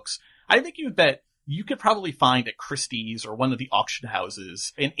sales books. I think that you could probably find at Christie's or one of the auction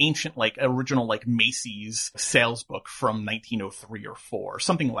houses an ancient, original, Macy's sales book from 1903 or 4,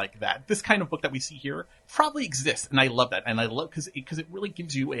 something like that. This kind of book that we see here probably exists, and I love that. And I love because it really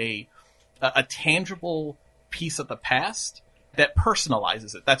gives you a tangible piece of the past that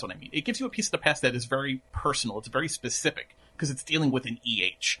personalizes it. That's what I mean. It gives you a piece of the past that is very personal. It's very specific because it's dealing with an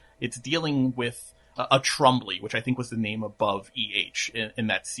EH. It's dealing with a Trumbly, which I think was the name above EH in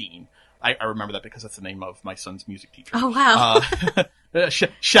that scene. I remember that because that's the name of my son's music teacher. Oh, wow.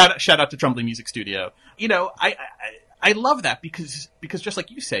 Shout out to Trumbly Music Studio. I love that because just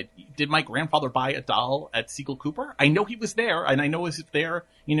like you said, did my grandfather buy a doll at Siegel Cooper? I know he was there, and I know he was there,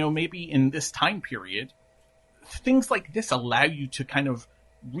 maybe in this time period. Things like this allow you to kind of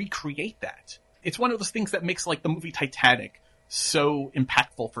recreate that. It's one of those things that makes the movie Titanic so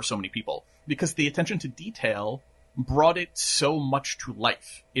impactful for so many people because the attention to detail brought it so much to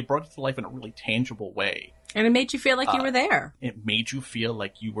life. It brought it to life in a really tangible way. And it made you feel like you were there. It made you feel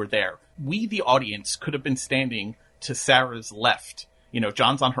like you were there. We, the audience, could have been standing to Sarah's left.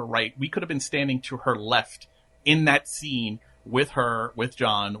 John's on her right. We could have been standing to her left in that scene with her, with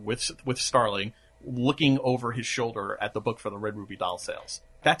John, with Starling, looking over his shoulder at the book for the Red Ruby doll sales.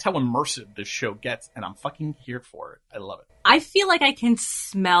 That's how immersive this show gets, and I'm fucking here for it. I love it. I feel like I can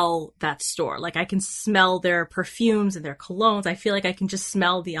smell that store. I can smell their perfumes and their colognes. I feel like I can just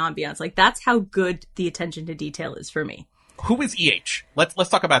smell the ambiance. That's how good the attention to detail is for me. Who is EH? Let's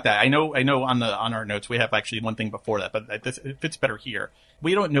talk about that. I know on our notes we have actually one thing before that, but it fits better here.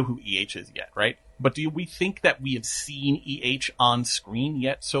 We don't know who EH is yet, right? But do we think that we have seen EH on screen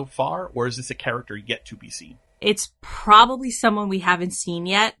yet so far, or is this a character yet to be seen? It's probably someone we haven't seen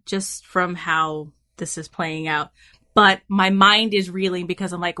yet, just from how this is playing out. But my mind is reeling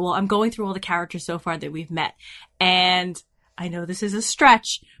because I'm I'm going through all the characters so far that we've met. And I know this is a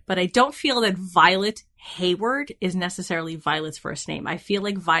stretch, but I don't feel that Violet Hayward is necessarily Violet's first name. I feel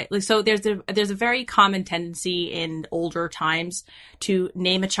like Violet. So there's a very common tendency in older times to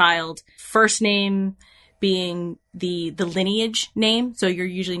name a child first name being the lineage name. So you're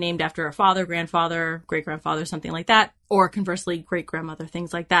usually named after a father, grandfather, great-grandfather, something like that. Or conversely, great-grandmother,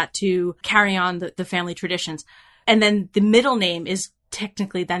 things like that to carry on the family traditions. And then the middle name is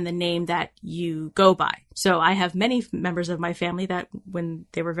technically then the name that you go by. So I have many members of my family that when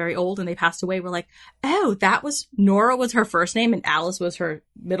they were very old and they passed away were oh, Nora was her first name and Alice was her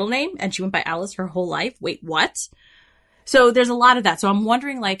middle name and she went by Alice her whole life. Wait, what? So there's a lot of that. So I'm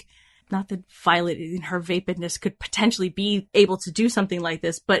wondering not that Violet in her vapidness could potentially be able to do something like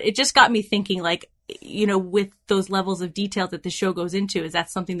this, but it just got me thinking, like, you know, with those levels of detail that the show goes into, is that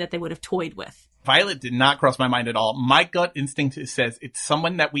something that they would have toyed with? Violet did not cross my mind at all. My gut instinct says it's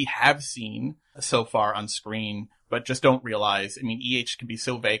someone that we have seen so far on screen, but just don't realize. I mean, EH can be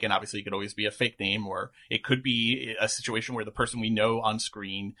so vague, and obviously it could always be a fake name, or it could be a situation where the person we know on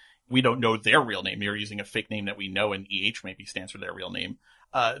screen, we don't know their real name. They're using a fake name that we know, and EH maybe stands for their real name.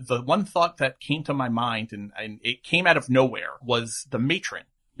 The one thought that came to my mind, and it came out of nowhere, was the matron.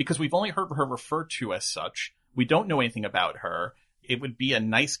 Because we've only heard her referred to as such. We don't know anything about her. It would be a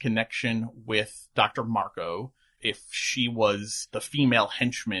nice connection with Dr. Marco if she was the female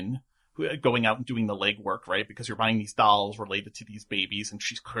henchman going out and doing the legwork, right? Because you're buying these dolls related to these babies, and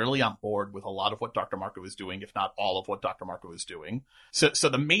she's clearly on board with a lot of what Dr. Marco is doing, if not all of what Dr. Marco is doing. So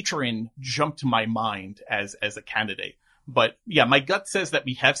the matron jumped to my mind as a candidate. But yeah, my gut says that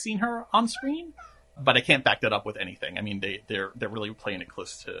we have seen her on screen, but I can't back that up with anything. I mean, they're really playing it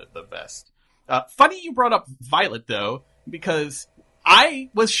close to the vest. Funny you brought up Violet, though, because I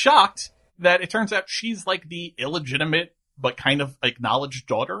was shocked that it turns out she's like the illegitimate but kind of acknowledged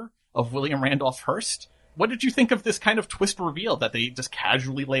daughter of William Randolph Hearst. What did you think of this kind of twist reveal that they just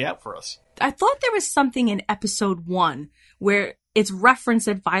casually lay out for us? I thought there was something in episode 1 where it's referenced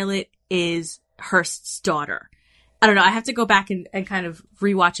that Violet is Hearst's daughter. I don't know. I have to go back and kind of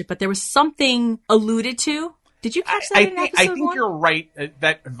rewatch it, but there was something alluded to. Did you catch that in episode 1? I think you're right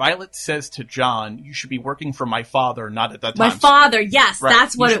that Violet says to John, "You should be working for my father, not at that time." My father, yes, right.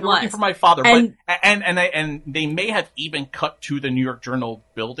 That's what it was. Working for my father, and, but and they may have even cut to the New York Journal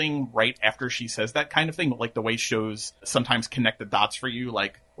building right after she says that kind of thing, like the way shows sometimes connect the dots for you.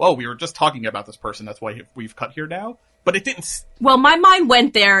 Like, "Oh, we were just talking about this person. That's why we've cut here now." But it didn't. Well, my mind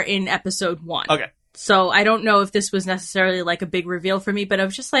went there in episode 1. Okay. So I don't know if this was necessarily like a big reveal for me, but I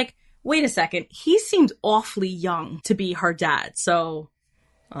was just like, wait a second. He seemed awfully young to be her dad. So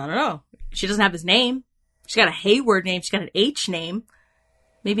I don't know. She doesn't have his name. She's got a Hayward name. She's got an H name.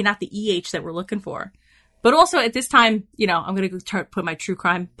 Maybe not the EH that we're looking for. But also at this time, you know, I'm going to put my true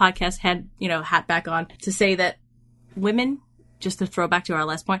crime podcast hat back on to say that women, just to throw back to our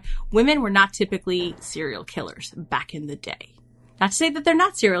last point, women were not typically serial killers back in the day. Not to say that they're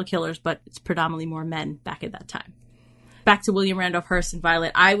not serial killers, but it's predominantly more men back at that time. Back to William Randolph Hearst and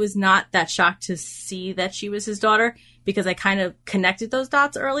Violet. I was not that shocked to see that she was his daughter because I kind of connected those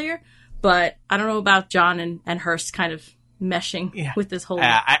dots earlier. But I don't know about John and Hearst kind of meshing with this whole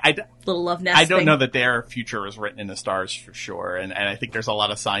little love nest I don't thing. know that their future is written in the stars for sure. And I think there's a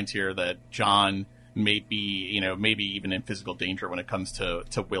lot of signs here that John may be, maybe even in physical danger when it comes to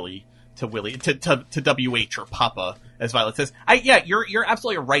Willie. To WH or Papa, as Violet says. You're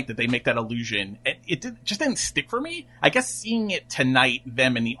absolutely right that they make that allusion. It just didn't stick for me. I guess seeing it tonight,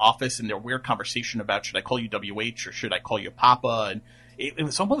 them in the office and their weird conversation about should I call you WH or should I call you Papa, and it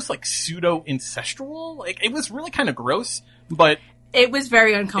was almost like pseudo incestual. Like it was really kind of gross, but it was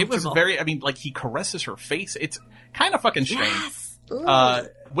very uncomfortable. It was very. I mean, like he caresses her face. It's kind of fucking strange. Yes.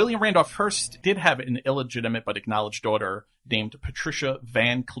 William Randolph Hearst did have an illegitimate but acknowledged daughter named Patricia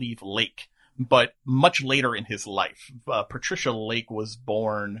Van Cleve Lake, but much later in his life. Patricia Lake was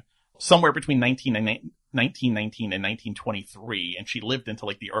born somewhere between 1919 and 1923, and she lived into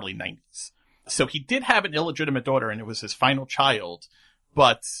like the early 90s. So he did have an illegitimate daughter, and it was his final child,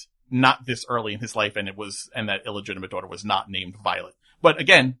 but not this early in his life, and that illegitimate daughter was not named Violet. But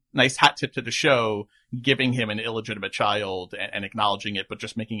again, nice hat tip to the show, giving him an illegitimate child and acknowledging it, but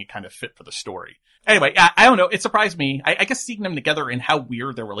just making it kind of fit for the story. Anyway, I don't know. It surprised me. I guess seeing them together and how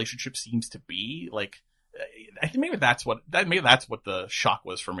weird their relationship seems to be, like, I think maybe that's what the shock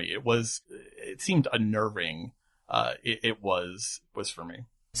was for me. It seemed unnerving. It was for me.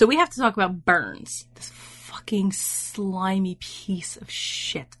 So we have to talk about Burns, this fucking slimy piece of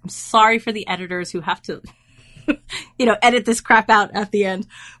shit. I'm sorry for the editors who have to, edit this crap out at the end.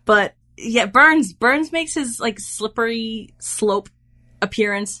 But yeah, Burns makes his like slippery slope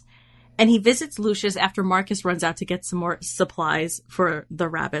appearance, and he visits Lucius after Marcus runs out to get some more supplies for the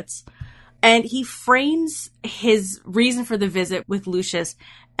rabbits. And he frames his reason for the visit with Lucius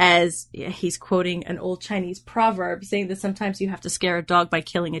as he's quoting an old Chinese proverb saying that sometimes you have to scare a dog by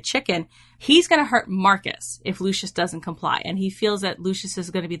killing a chicken. He's going to hurt Marcus if Lucius doesn't comply. And he feels that Lucius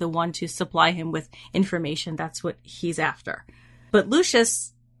is going to be the one to supply him with information. That's what he's after. But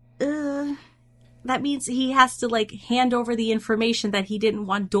Lucius, that means he has to like hand over the information that he didn't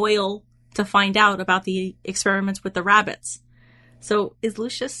want Doyle to find out about the experiments with the rabbits. So is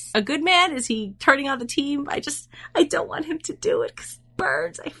Lucius a good man? Is he turning on the team? I don't want him to do it because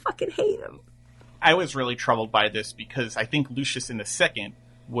Burns, I fucking hate him. I was really troubled by this because I think Lucius in the second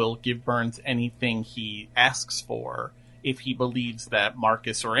will give Burns anything he asks for if he believes that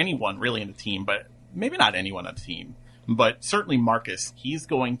Marcus, or anyone really in the team, but maybe not anyone on the team, but certainly Marcus, he's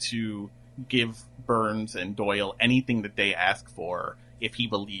going to give Burns and Doyle anything that they ask for if he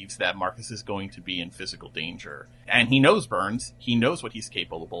believes that Marcus is going to be in physical danger. And he knows Burns. He knows what he's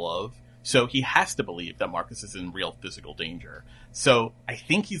capable of. So he has to believe that Marcus is in real physical danger. So I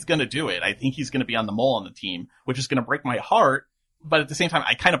think he's going to do it. I think he's going to be on the mole on the team, which is going to break my heart. But at the same time,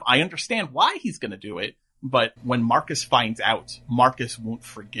 I understand why he's going to do it. But when Marcus finds out, Marcus won't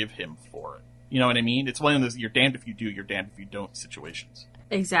forgive him for it. You know what I mean? It's one of those you're damned if you do, you're damned if you don't situations.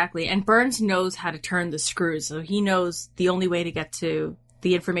 Exactly. And Burns knows how to turn the screws. So he knows the only way to get to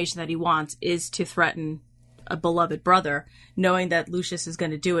the information that he wants is to threaten a beloved brother, knowing that Lucius is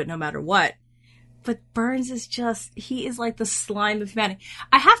going to do it no matter what. But Burns is he is like the slime of humanity.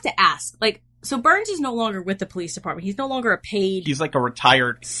 I have to ask, so Burns is no longer with the police department. He's no longer a paid He's like a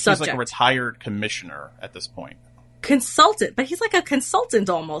retired commissioner at this point. Consultant, but he's like a consultant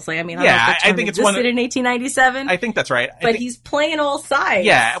almost. I think it's existed in 1897. I think that's right. But he's playing all sides.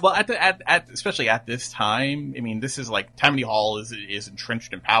 Yeah, well, especially at this time, I mean, this is like Tammany Hall is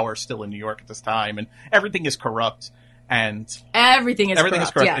entrenched in power still in New York at this time, and everything is corrupt, and everything is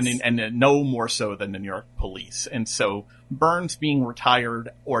corrupt, yes. and no more so than the New York police. And so Burns being retired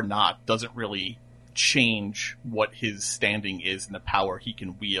or not doesn't really change what his standing is and the power he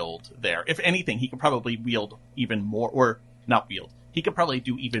can wield there. If anything, he could probably wield even more, or not wield. He could probably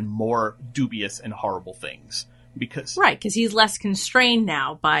do even more dubious and horrible things because he's less constrained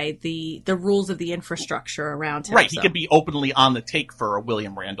now by the rules of the infrastructure around him. Right, he could be openly on the take for a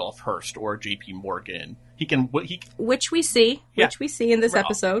William Randolph Hearst or a J.P. Morgan. Which we see in this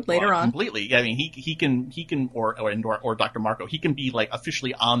episode later on. Completely. I mean, he can, or Dr. Marco, he can be like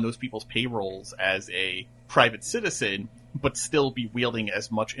officially on those people's payrolls as a private citizen, but still be wielding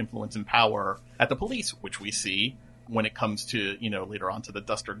as much influence and power at the police, which we see when it comes to, later on to the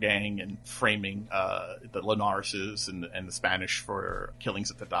Duster Gang and framing the Linareses and the Spanish for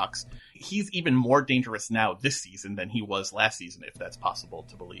killings at the docks. He's even more dangerous now this season than he was last season, if that's possible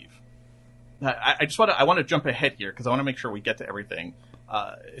to believe. I want to jump ahead here because I want to make sure we get to everything.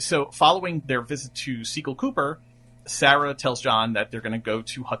 So following their visit to Seagull Cooper, Sarah tells John that they're going to go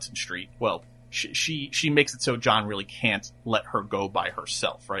to Hudson Street. Well, she makes it so John really can't let her go by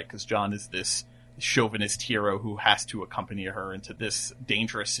herself, right? Because John is this chauvinist hero who has to accompany her into this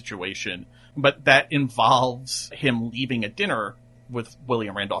dangerous situation. But that involves him leaving a dinner with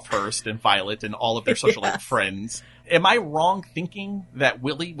William Randolph Hearst and Violet and all of their socialite friends. Am I wrong thinking that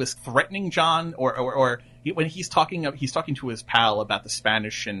Willie was threatening John, or when he's talking to his pal about the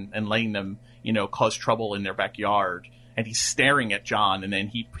Spanish and letting them, cause trouble in their backyard, and he's staring at John, and then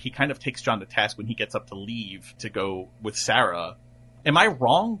he kind of takes John to task when he gets up to leave to go with Sarah. Am I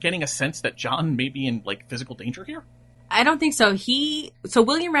wrong getting a sense that John may be in physical danger here? I don't think so. So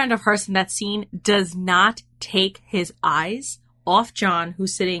William Randolph Hearst in that scene does not take his eyes off John,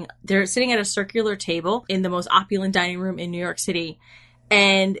 they're sitting at a circular table in the most opulent dining room in New York City.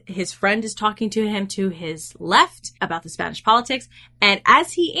 And his friend is talking to him to his left about the Spanish politics. And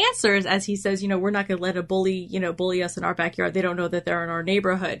as he answers, as he says, we're not going to let a bully us in our backyard. They don't know that they're in our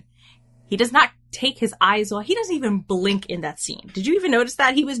neighborhood. He does not take his eyes off. He doesn't even blink in that scene. Did you even notice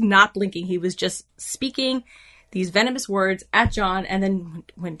that? He was not blinking. He was just speaking these venomous words at John. And then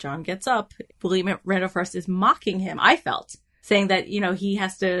when John gets up, William Randolph Hearst is mocking him, I felt, saying that, he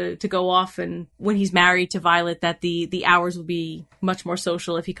has to go off, and when he's married to Violet, that the hours will be much more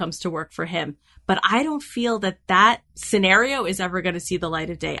social if he comes to work for him. But I don't feel that scenario is ever going to see the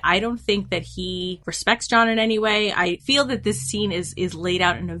light of day. I don't think that he respects John in any way. I feel that this scene is laid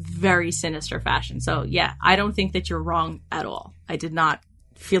out in a very sinister fashion. So yeah, I don't think that you're wrong at all. I did not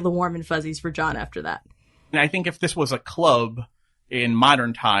feel the warm and fuzzies for John after that. And I think if this was a club in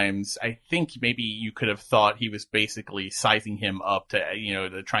modern times, I think maybe you could have thought he was basically sizing him up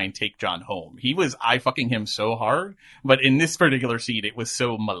to try and take John home. He was eye-fucking him so hard, but in this particular scene, it was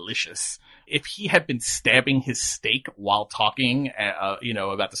so malicious. If he had been stabbing his steak while talking, about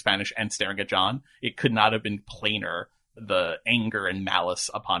the Spanish and staring at John, it could not have been plainer, the anger and malice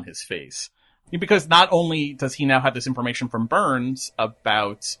upon his face. Because not only does he now have this information from Burns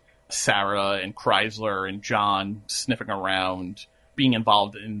about Sarah and Chrysler and John sniffing around, being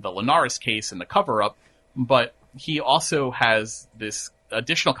involved in the Linares case and the cover-up, but he also has this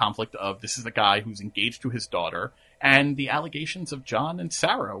additional conflict of this is a guy who's engaged to his daughter and the allegations of John and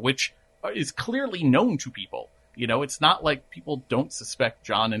Sarah, which is clearly known to people. It's not like people don't suspect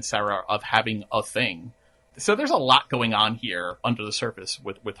John and Sarah of having a thing. So there's a lot going on here under the surface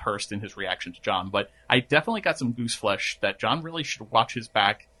with Hearst and his reaction to John, but I definitely got some goose flesh that John really should watch his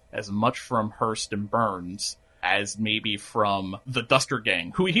back as much from Hearst and Burns as maybe from the Duster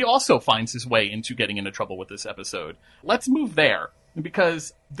Gang, who he also finds his way into getting into trouble with this episode. Let's move there,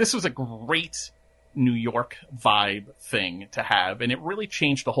 because this was a great New York vibe thing to have, and it really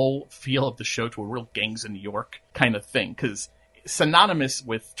changed the whole feel of the show to a real gangs in New York kind of thing, because synonymous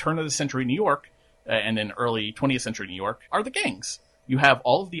with turn of the century New York and then early 20th century New York are the gangs. You have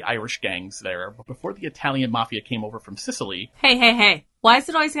all of the Irish gangs there, but before the Italian mafia came over from Sicily... Hey. Why is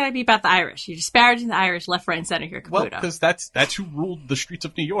it always got to be about the Irish? You're disparaging the Irish left, right, and center here, Caputo. Well, because that's who ruled the streets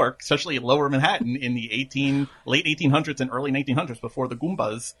of New York, especially lower Manhattan in the late 1800s and early 1900s before the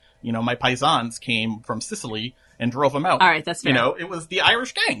Goombas, my paisans came from Sicily and drove them out. All right, that's fair. It was the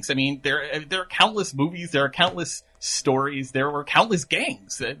Irish gangs. I mean, there are countless movies, there are countless stories, there were countless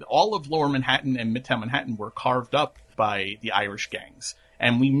gangs. All of lower Manhattan and Midtown Manhattan were carved up by the Irish gangs.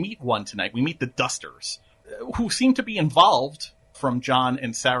 And we meet one tonight. We meet the Dusters, who seem to be involved from John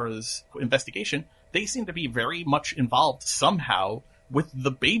and Sarah's investigation. They seem to be very much involved somehow with the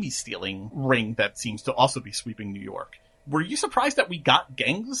baby stealing ring that seems to also be sweeping New York. Were you surprised that we got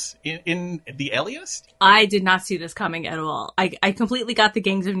gangs in the Alias? I did not see this coming at all. I completely got the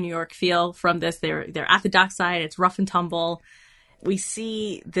gangs of New York feel from this. They're at the dockside. It's rough and tumble. We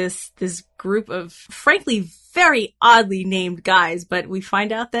see this group of, frankly, very oddly named guys, but we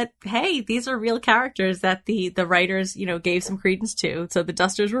find out that, hey, these are real characters that the writers, gave some credence to. So the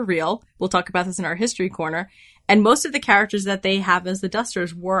Dusters were real. We'll talk about this in our history corner. And most of the characters that they have as the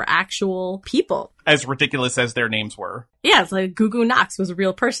Dusters were actual people. As ridiculous as their names were. Yeah, it's like Goo Goo Knox was a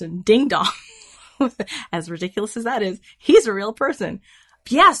real person. Ding Dong. As ridiculous as that is, he's a real person.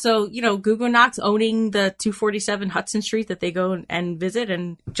 Yeah, so, Goo Goo Knox owning the 247 Hudson Street that they go and visit,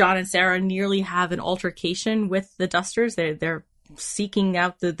 and John and Sarah nearly have an altercation with the Dusters. They're seeking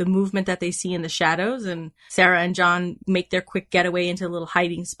out the movement that they see in the shadows, and Sarah and John make their quick getaway into a little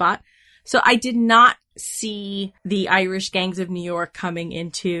hiding spot. So I did not see the Irish gangs of New York coming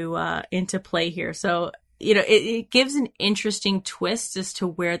into play here. So, it gives an interesting twist as to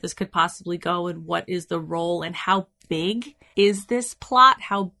where this could possibly go and what is the role and how big is this plot?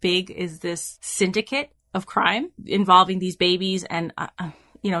 How big is this syndicate of crime involving these babies? And,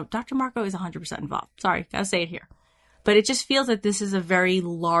 Dr. Marco is 100% involved. Sorry, gotta say it here. But it just feels that this is a very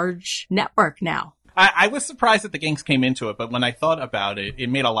large network now. I was surprised that the gangs came into it, but when I thought about it, it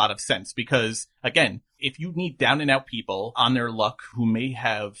made a lot of sense because, again, if you need down and out people on their luck who may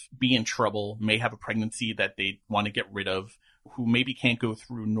be in trouble, may have a pregnancy that they want to get rid of, who maybe can't go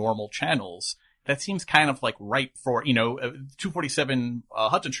through normal channels, that seems kind of like ripe for, 247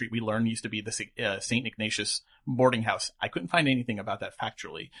 Hudson Street, we learned, used to be the St. Ignatius boarding house. I couldn't find anything about that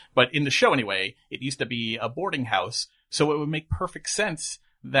factually. But in the show anyway, it used to be a boarding house. So it would make perfect sense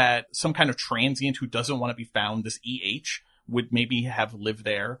that some kind of transient who doesn't want to be found, this EH, would maybe have lived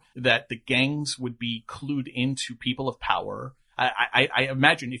there, that the gangs would be clued into people of power. I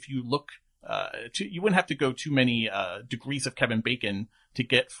imagine if you look, you wouldn't have to go too many degrees of Kevin Bacon to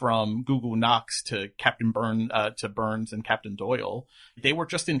get from Goo Goo Knox to Captain Burns and Captain Doyle. They were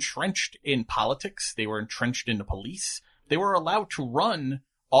just entrenched in politics. They were entrenched in the police. They were allowed to run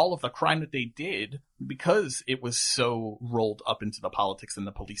all of the crime that they did because it was so rolled up into the politics and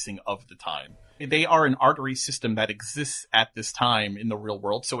the policing of the time. They are an artery system that exists at this time in the real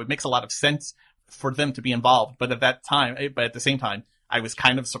world, so it makes a lot of sense for them to be involved. But at the same time, I was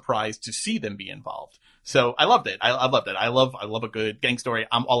kind of surprised to see them be involved. So I loved it. I loved it. I love a good gang story.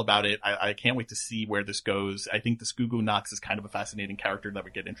 I'm all about it. I can't wait to see where this goes. I think this Goo Goo Knox is kind of a fascinating character that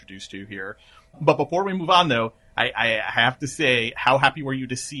we get introduced to here. But before we move on, though, I have to say, how happy were you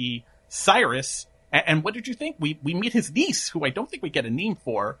to see Cyrus? And what did you think? We meet his niece, who I don't think we get a name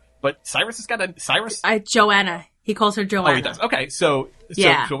for, but Cyrus has got Cyrus? Joanna. He calls her Joanna. Oh, he does. Okay, so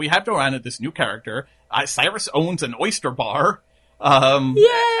we have Joanna, this new character. Cyrus owns an oyster bar.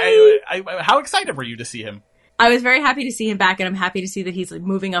 Yay! How excited were you to see him? I was very happy to see him back, and I'm happy to see that he's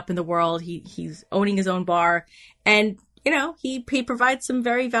moving up in the world. He's owning his own bar, and he provides some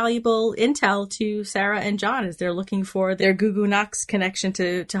very valuable intel to Sarah and John as they're looking for their Goo Goo Knox connection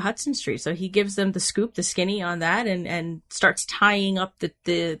to Hudson Street. So he gives them the scoop, the skinny on that, and starts tying up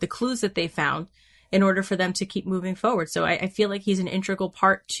the clues that they found in order for them to keep moving forward. So I feel like he's an integral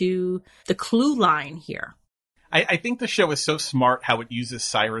part to the clue line here. I think the show is so smart how it uses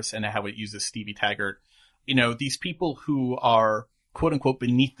Cyrus and how it uses Stevie Taggart. These people who are, quote unquote,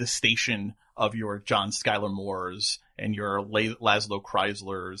 beneath the station of your John Schuyler Moores and your Laszlo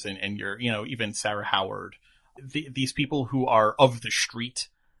Chryslers and your, even Sarah Howard. These people who are of the street,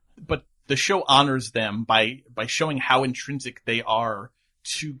 but the show honors them by showing how intrinsic they are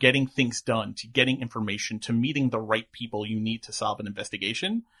to getting things done, to getting information, to meeting the right people you need to solve an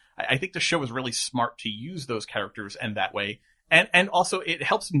investigation. I think the show is really smart to use those characters in that way. And also it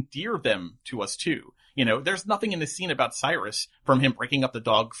helps endear them to us too. You know, there's nothing in the scene about Cyrus, from him breaking up the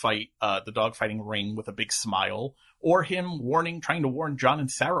dogfighting ring with a big smile, or him trying to warn John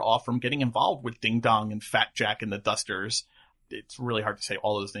and Sarah off from getting involved with Ding Dong and Fat Jack and the Dusters. It's really hard to say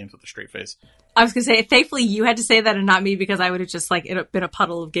all those names with a straight face. I was going to say, thankfully you had to say that and not me, because I would have just like it been a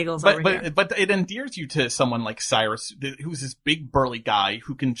puddle of giggles over here. But it endears you to someone like Cyrus, who's this big burly guy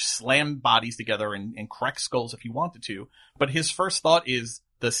who can slam bodies together and crack skulls if he wanted to. But his first thought is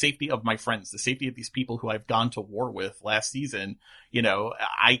the safety of my friends, the safety of these people who I've gone to war with last season. You know,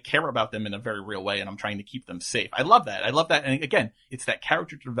 I care about them in a very real way, and I'm trying to keep them safe. I love that. And again, it's that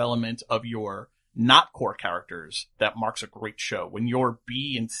character development of your not core characters that marks a great show. When your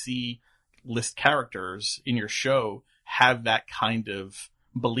B and C list characters in your show have that kind of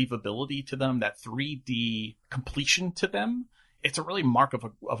believability to them, that 3D completion to them, it's a really mark of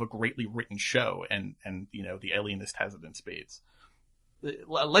a greatly written show. And, you know, The Alienist has it in spades.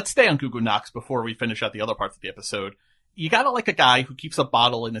 Let's stay on Goo Goo Knox before we finish out the other parts of the episode. You gotta like a guy who keeps a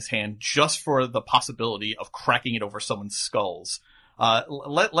bottle in his hand just for the possibility of cracking it over someone's skulls.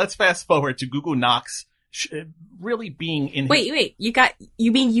 Let's fast forward to Goo Goo Knox really being in. Wait,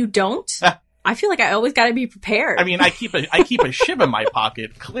 you mean you don't? I feel like I always gotta be prepared. I mean, I keep a shiv in my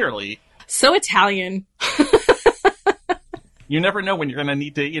pocket, clearly. So Italian. You never know when you're gonna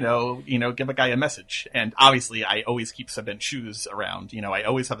need to, you know, give a guy a message. And obviously I always keep cement shoes around. You know, I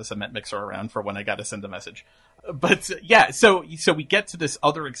always have a cement mixer around for when I gotta send a message. But yeah, so we get to this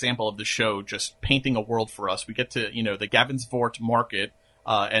other example of the show just painting a world for us. We get to, you know, the Gavensvort Market,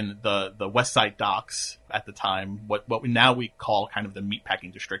 and the West Side Docks at the time, what we call kind of the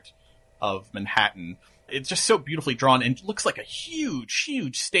meatpacking district of Manhattan. It's just so beautifully drawn and looks like a huge,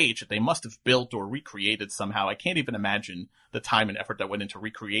 huge stage that they must have built or recreated somehow. I can't even imagine the time and effort that went into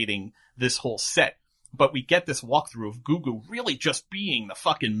recreating this whole set. But we get this walkthrough of Goo Goo really just being the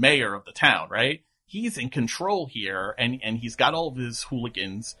fucking mayor of the town, right? He's in control here, and he's got all of his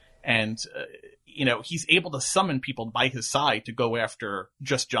hooligans, and, you know, he's able to summon people by his side to go after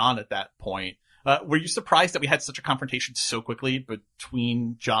just John at that point. Were you surprised that we had such a confrontation so quickly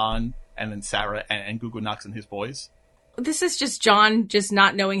between John and then Sarah and Goo Goo Knox and his boys? This is just John just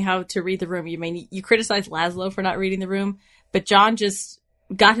not knowing how to read the room. You criticize Laszlo for not reading the room, but John just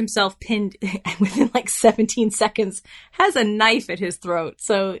got himself pinned within like 17 seconds, has a knife at his throat.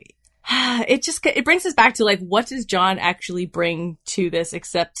 So it brings us back to like, what does John actually bring to this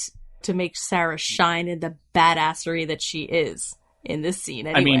except to make Sarah shine in the badassery that she is in this scene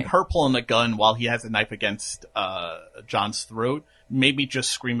anyway. I mean, her pulling the gun while he has a knife against John's throat made me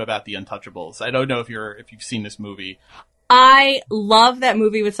just scream about The Untouchables. I don't know if you've seen this movie. I love that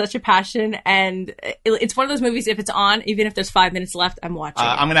movie with such a passion, and it's one of those movies, if it's on, even if there's 5 minutes left, I'm watching it.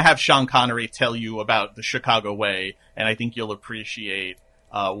 I'm going to have Sean Connery tell you about the Chicago Way, and I think you'll appreciate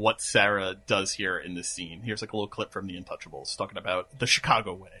what Sarah does here in this scene. Here's like a little clip from The Untouchables talking about the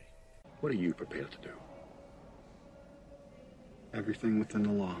Chicago Way. What are you prepared to do? Everything within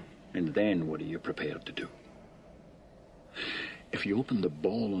the law. And then what are you prepared to do? If you open the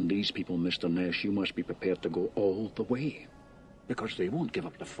ball on these people, Mr. Nash, you must be prepared to go all the way. Because they won't give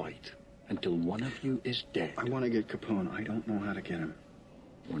up the fight until one of you is dead. I want to get Capone. I don't know how to get him.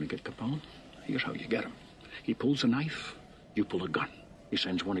 Want to get Capone? Here's how you get him. He pulls a knife, you pull a gun. He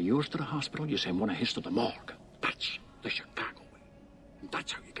sends one of yours to the hospital, you send one of his to the morgue. That's the Chicago way. And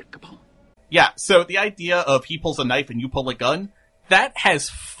that's how you get Capone. Yeah, so the idea of he pulls a knife and you pull a gun, that has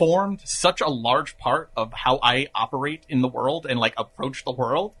formed such a large part of how I operate in the world and like approach the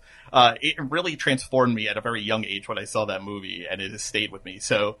world. It really transformed me at a very young age when I saw that movie, and it has stayed with me.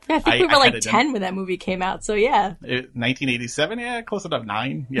 So yeah, I think we were like 10 when that movie came out. So yeah, 1987, yeah, close enough,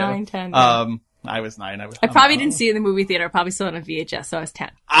 9, yeah. 9, 10. Yeah. I was 9. I probably didn't see it in the movie theater. I probably saw it on VHS, so I was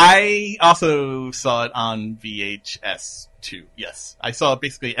 10. I also saw it on VHS too. Yes, I saw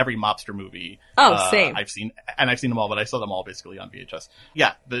basically every mobster movie. Oh, same. I've seen them all, but I saw them all basically on VHS.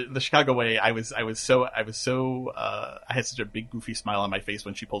 Yeah, the Chicago Way. I had such a big goofy smile on my face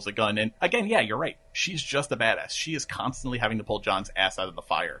when she pulls the gun. And again, yeah, you're right. She's just a badass. She is constantly having to pull John's ass out of the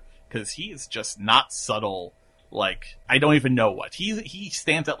fire because he is just not subtle. Like, I don't even know what. He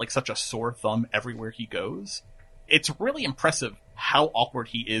stands out like such a sore thumb everywhere he goes. It's really impressive how awkward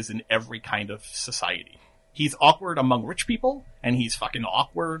he is in every kind of society. He's awkward among rich people, and he's fucking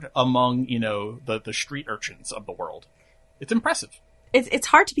awkward among, the street urchins of the world. It's impressive. it's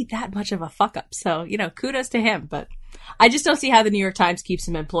hard to be that much of a fuck up. So, kudos to him, but I just don't see how the New York Times keeps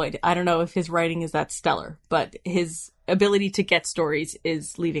him employed. I don't know if his writing is that stellar, but his ability to get stories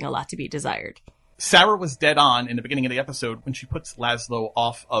is leaving a lot to be desired. Sarah was dead on in the beginning of the episode when she puts Laszlo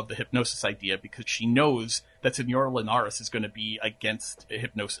off of the hypnosis idea because she knows that Senora Linares is going to be against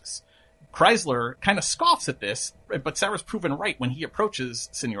hypnosis. Chrysler kind of scoffs at this, but Sarah's proven right when he approaches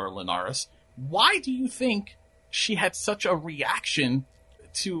Senora Linares. Why do you think she had such a reaction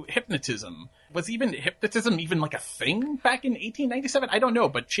to hypnotism? Was hypnotism even like a thing back in 1897? I don't know,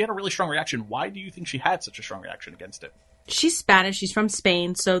 but she had a really strong reaction. Why do you think she had such a strong reaction against it? She's Spanish. She's from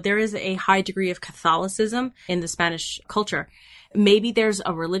Spain. So there is a high degree of Catholicism in the Spanish culture. Maybe there's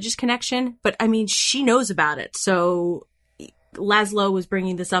a religious connection, but I mean, she knows about it. So Laszlo was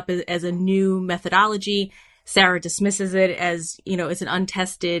bringing this up as a new methodology. Sarah dismisses it as, it's an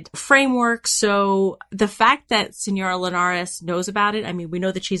untested framework. So the fact that Senora Linares knows about it, I mean, we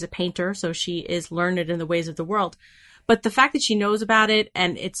know that she's a painter, so she is learned in the ways of the world. But the fact that she knows about it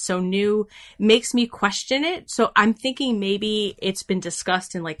and it's so new makes me question it. So I'm thinking maybe it's been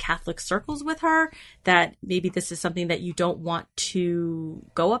discussed in like Catholic circles with her, that maybe this is something that you don't want to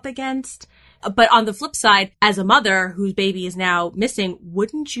go up against. But on the flip side, as a mother whose baby is now missing,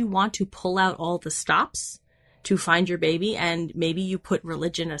 wouldn't you want to pull out all the stops to find your baby? And maybe you put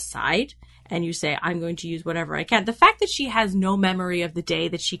religion aside and you say, I'm going to use whatever I can. The fact that she has no memory of the day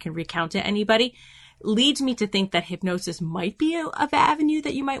that she can recount to anybody leads me to think that hypnosis might be an avenue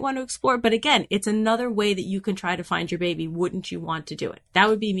that you might want to explore. But again, it's another way that you can try to find your baby. Wouldn't you want to do it? That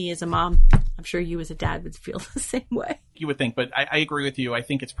would be me as a mom. I'm sure you as a dad would feel the same way. You would think, but I agree with you. I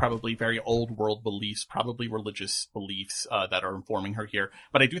think it's probably very old world beliefs, probably religious beliefs that are informing her here.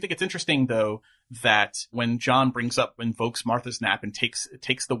 But I do think it's interesting, though, that when John invokes Martha's nap and takes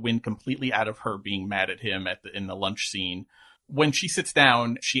the wind completely out of her being mad at him in the lunch scene, when she sits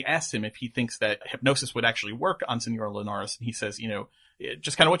down, she asks him if he thinks that hypnosis would actually work on Senora Linares. And he says,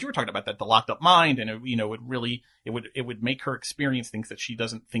 just kind of what you were talking about, that the locked up mind, and it would make her experience things that she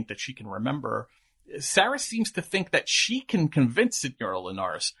doesn't think that she can remember. Sarah seems to think that she can convince Senora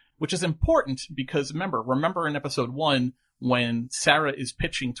Linares, which is important because remember in episode 1, when Sarah is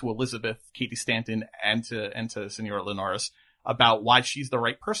pitching to Elizabeth, Katie Stanton, and to Senora Linares about why she's the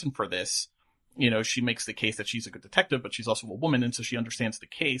right person for this. She makes the case that she's a good detective, but she's also a woman, and so she understands the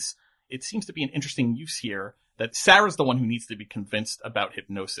case. It seems to be an interesting use here that Sarah's the one who needs to be convinced about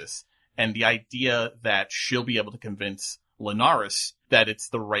hypnosis, and the idea that she'll be able to convince Linares that it's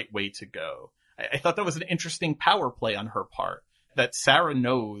the right way to go. I thought that was an interesting power play on her part, that Sarah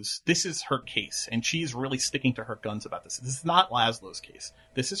knows this is her case, and she's really sticking to her guns about this. This is not Laszlo's case.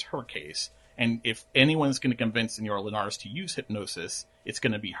 This is her case. And if anyone's going to convince Senora Linares to use hypnosis, it's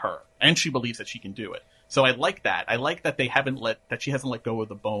going to be her. And she believes that she can do it. So I like that. I like that that she hasn't let go of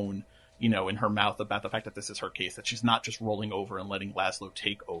the bone, in her mouth about the fact that this is her case, that she's not just rolling over and letting Laszlo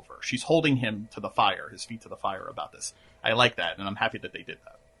take over. She's holding him to the fire, his feet to the fire about this. I like that, and I'm happy that they did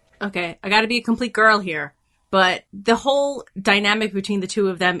that. Okay, I gotta be a complete girl here. But the whole dynamic between the two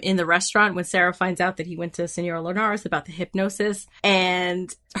of them in the restaurant, when Sarah finds out that he went to Senora Linares about the hypnosis,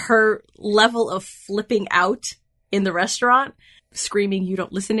 and her level of flipping out in the restaurant, screaming, "You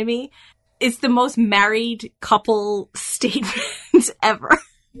don't listen to me," it's the most married couple statement ever.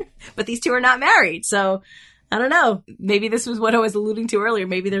 But these two are not married, so I don't know. Maybe this was what I was alluding to earlier.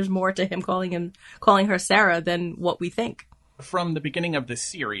 Maybe there's more to him calling her Sarah than what we think. From the beginning of this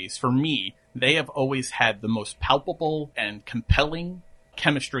series, for me, they have always had the most palpable and compelling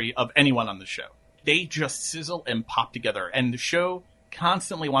chemistry of anyone on the show. They just sizzle and pop together. And the show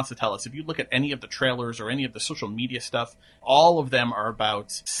constantly wants to tell us, if you look at any of the trailers or any of the social media stuff, all of them are about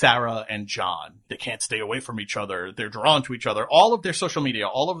Sarah and John. They can't stay away from each other. They're drawn to each other. All of their social media,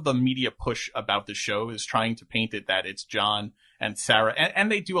 all of the media push about the show is trying to paint it that it's John and Sarah. And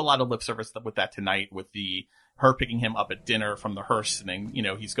they do a lot of lip service with that tonight, with her picking him up at dinner from the hearse, and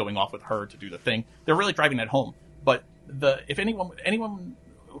then, he's going off with her to do the thing. They're really driving that home. But if anyone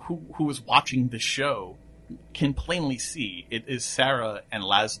who is watching this show can plainly see, it is Sarah and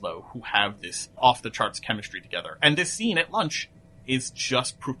Laszlo who have this off the charts chemistry together. And this scene at lunch is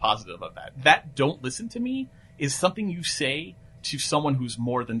just proof positive of that. That "don't listen to me" is something you say to someone who's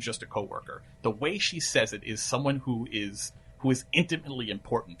more than just a coworker. The way she says it is someone who is intimately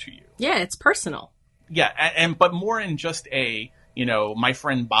important to you. Yeah, it's personal. Yeah, but more in just my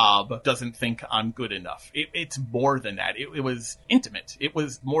friend Bob doesn't think I'm good enough. It's more than that. It was intimate. It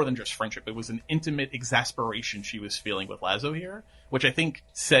was more than just friendship. It was an intimate exasperation she was feeling with Laszlo here, which I think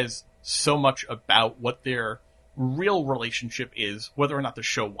says so much about what their real relationship is, whether or not the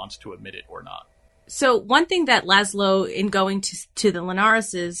show wants to admit it or not. So one thing that Laszlo, in going to the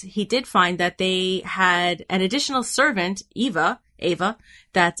Linareses, he did find that they had an additional servant, Ava,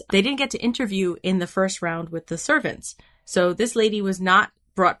 that they didn't get to interview in the first round with the servants. So this lady was not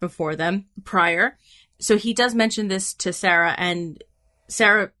brought before them prior. So he does mention this to Sarah, and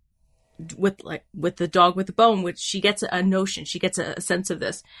Sarah, with the dog with the bone, which she gets a notion, she gets a sense of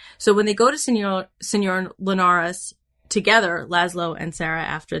this. So when they go to Senor Linares together, Laszlo and Sarah,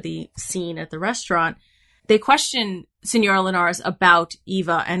 after the scene at the restaurant, they question Senor Linares about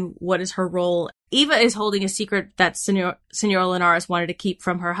Eva and what is her role. Eva is holding a secret that Senor Linares wanted to keep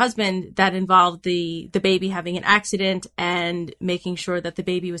from her husband that involved the baby having an accident and making sure that the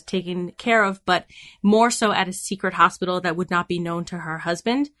baby was taken care of, but more so at a secret hospital that would not be known to her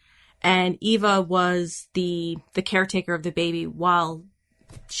husband. And Eva was the caretaker of the baby while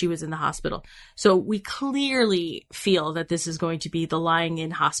she was in the hospital. So we clearly feel that this is going to be the lying in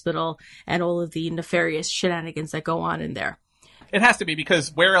hospital and all of the nefarious shenanigans that go on in there. It has to be,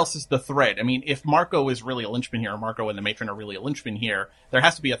 because where else is the thread? I mean, if Marco is really a linchpin here, Marco and the matron are really a linchpin here, there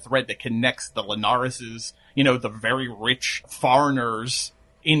has to be a thread that connects the Linareses, the very rich foreigners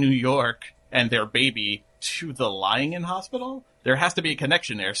in New York and their baby to the lying in hospital. There has to be a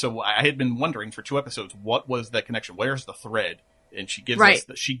connection there. So I had been wondering for 2 episodes, what was that connection? Where's the thread? And she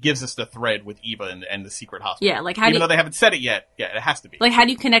gives us the thread with Eva and the secret hospital. Yeah, like even though they haven't said it yet, yeah, it has to be. Like, how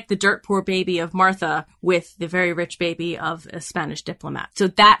do you connect the dirt poor baby of Martha with the very rich baby of a Spanish diplomat? So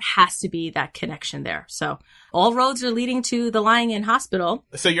that has to be that connection there. So all roads are leading to the lying in hospital.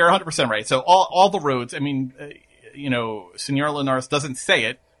 So you're 100% right. So all the roads. I mean, Senor Linares doesn't say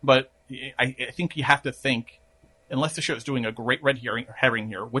it, but I think you have to think, unless the show is doing a great red herring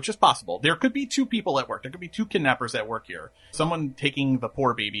here, which is possible, there could be 2 people at work. There could be 2 kidnappers at work here. Someone taking the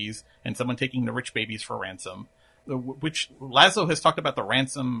poor babies and someone taking the rich babies for ransom, which Laszlo has talked about the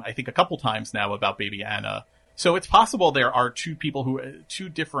ransom, I think, a couple times now about baby Anna. So it's possible there are 2 people 2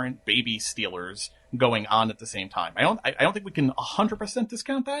 different baby stealers going on at the same time. I don't think we can 100%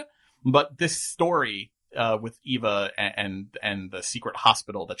 discount that, but this story, with Eva and the secret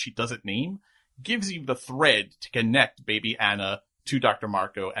hospital that she doesn't name, gives you the thread to connect baby Anna to Dr.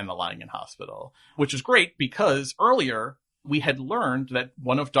 Marco and the lying in hospital, which is great because earlier we had learned that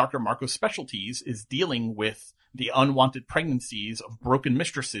one of Dr. Marco's specialties is dealing with the unwanted pregnancies of broken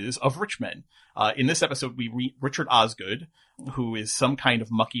mistresses of rich men. In this episode, we meet Richard Osgood, who is some kind of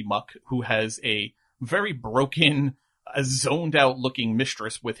mucky muck who has a very broken, zoned out looking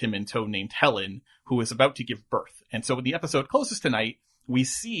mistress with him in tow named Helen, who is about to give birth. And so in the episode closest tonight, we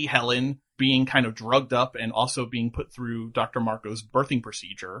see Helen being kind of drugged up and also being put through Dr. Marco's birthing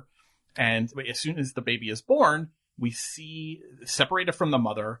procedure. And as soon as the baby is born, we see separated from the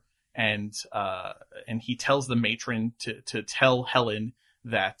mother, and he tells the matron to tell Helen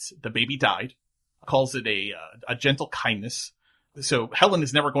that the baby died, calls it a gentle kindness. So Helen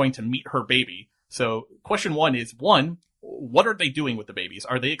is never going to meet her baby. So question 1 is, what are they doing with the babies?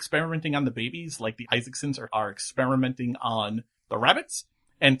 Are they experimenting on the babies like the Isaacsons are experimenting on the rabbits?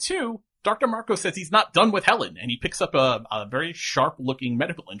 And 2, Dr. Marco says he's not done with Helen, and he picks up a very sharp-looking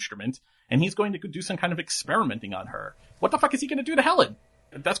medical instrument, and he's going to do some kind of experimenting on her. What the fuck is he going to do to Helen?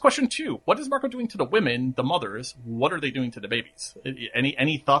 That's question 2. What is Marco doing to the women, the mothers? What are they doing to the babies?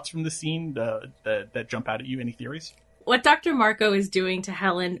 Any thoughts from the scene that jump out at you? Any theories? What Dr. Marco is doing to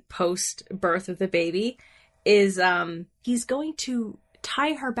Helen post-birth of the baby is he's going to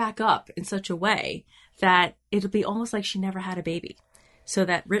tie her back up in such a way that it'll be almost like she never had a baby. So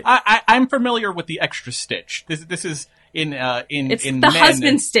that I'm familiar with the extra stitch. This is in it's in the men.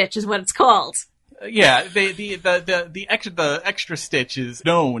 husband stitch is what it's called. Yeah, the extra stitch is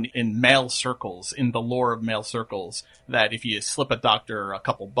known in male circles, in the lore of male circles, that if you slip a doctor a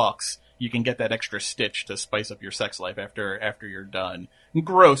couple bucks, you can get that extra stitch to spice up your sex life after you're done.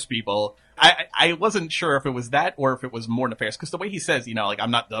 Gross, people. I wasn't sure if it was that or if it was more nefarious, because the way he says,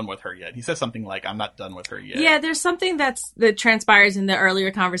 I'm not done with her yet. He says something like, I'm not done with her yet. Yeah, there's something that transpires in the earlier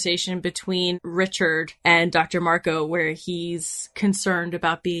conversation between Richard and Dr. Marco where he's concerned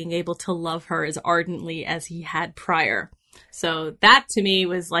about being able to love her as ardently as he had prior. So that to me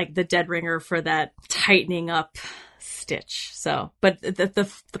was like the dead ringer for that tightening up stitch. So, but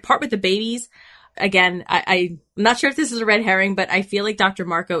the part with the babies, again, I'm not sure if this is a red herring, but I feel like Dr.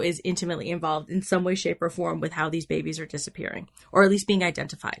 Marco is intimately involved in some way, shape, or form with how these babies are disappearing, or at least being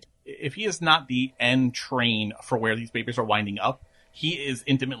identified. If he is not the end train for where these babies are winding up, he is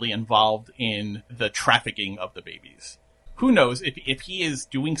intimately involved in the trafficking of the babies. Who knows if he is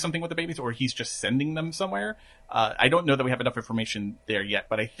doing something with the babies or he's just sending them somewhere. I don't know that we have enough information there yet,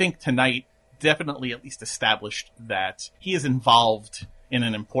 but I think tonight definitely at least established that he is involved in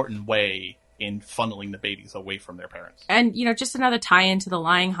an important way in funneling the babies away from their parents. And, just another tie-in to the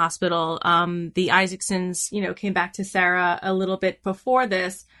lying hospital. The Isaacsons, came back to Sarah a little bit before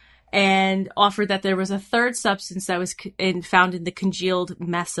this and offered that there was a third substance that was found in the congealed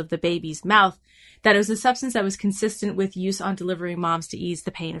mess of the baby's mouth, that it was a substance that was consistent with use on delivering moms to ease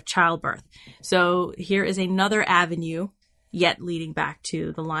the pain of childbirth. So here is another avenue, yet leading back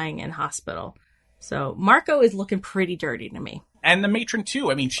to the lying in hospital. So Marco is looking pretty dirty to me. And the matron too.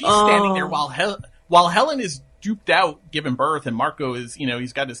 I mean, she's standing there while Helen is duped out, giving birth, and Marco is,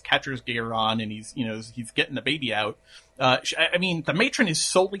 he's got his catcher's gear on, and he's getting the baby out. I mean, the matron is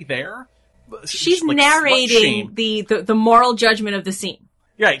solely there. She's like narrating the moral judgment of the scene.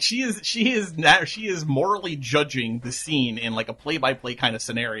 Right. She is morally judging the scene in like a play-by-play kind of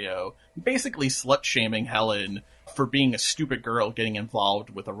scenario, basically slut-shaming Helen for being a stupid girl getting involved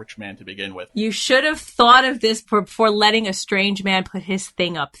with a rich man to begin with. You should have thought of this before letting a strange man put his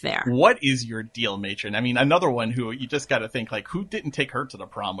thing up there. What is your deal, matron? I mean, another one who you just got to think, like, who didn't take her to the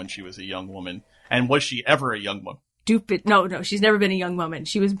prom when she was a young woman? And was she ever a young woman? Stupid. No, she's never been a young woman.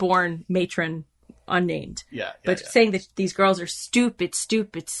 She was born matron, unnamed. But saying that these girls are stupid.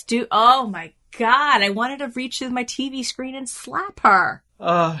 Oh my God. I wanted to reach through my TV screen and slap her.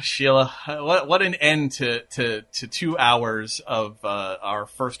 Oh, Sheila, what an end to 2 hours of our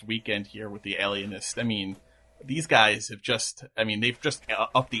first weekend here with The Alienist. I mean, they've just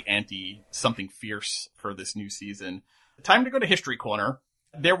upped the ante something fierce for this new season. Time to go to History Corner.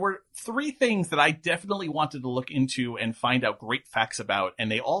 There were 3 things that I definitely wanted to look into and find out great facts about, and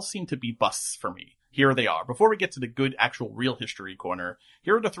they all seem to be busts for me. Here they are. Before we get to the good, actual, real History Corner,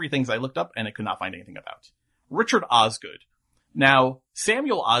 here are the 3 things I looked up and I could not find anything about. Richard Osgood. Now,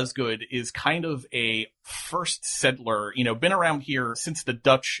 Samuel Osgood is kind of a first settler, been around here since the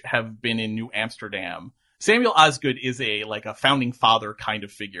Dutch have been in New Amsterdam. Samuel Osgood is a founding father kind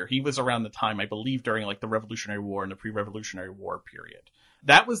of figure. He was around the time, I believe, during the Revolutionary War and the pre-Revolutionary War period.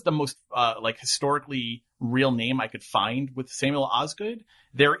 That was the most, historically real name I could find with Samuel Osgood.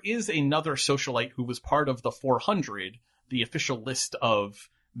 There is another socialite who was part of the 400, the official list of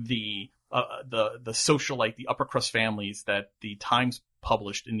the socialite, the upper crust families that the Times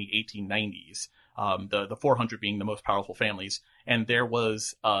published in the 1890s. The 400 being the most powerful families. And there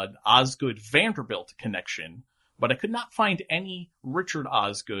was an Osgood Vanderbilt connection, but I could not find any Richard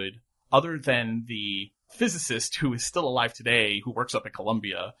Osgood other than the physicist who is still alive today, who works up at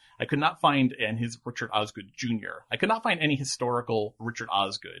Columbia. I could not find, and his Richard Osgood Jr. I could not find any historical Richard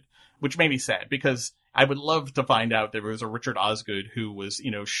Osgood, which made me sad because I would love to find out there was a Richard Osgood who was,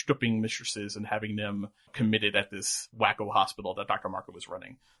 stooping mistresses and having them committed at this wacko hospital that Dr. Marco was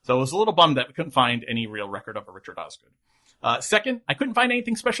running. So I was a little bummed that we couldn't find any real record of a Richard Osgood. Second, I couldn't find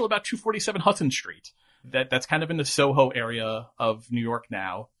anything special about 247 Hudson Street. That's kind of in the Soho area of New York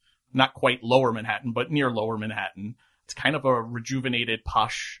now. Not quite Lower Manhattan, but near Lower Manhattan. It's kind of a rejuvenated,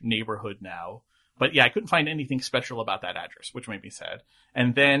 posh neighborhood now. But yeah, I couldn't find anything special about that address, which made me sad.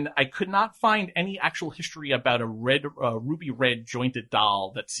 And then I could not find any actual history about a ruby red jointed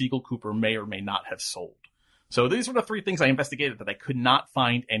doll that Siegel Cooper may or may not have sold. So these were the 3 things I investigated that I could not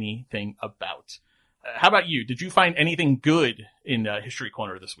find anything about. How about you? Did you find anything good in History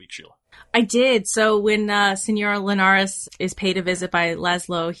Corner this week, Sheila? I did. So when Senora Linares is paid a visit by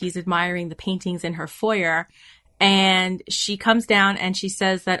Laszlo, he's admiring the paintings in her foyer. And she comes down and she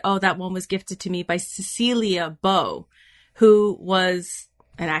says that, that one was gifted to me by Cecilia Beau, who was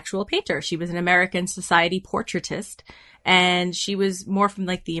an actual painter. She was an American Society portraitist. And she was more from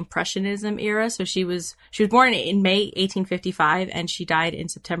the Impressionism era. So she was born in May 1855 and she died in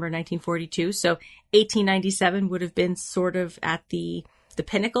September 1942. So 1897 would have been sort of at the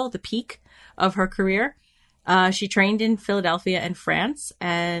pinnacle, the peak of her career. She trained in Philadelphia and France,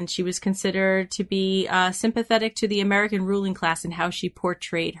 and she was considered to be sympathetic to the American ruling class in how she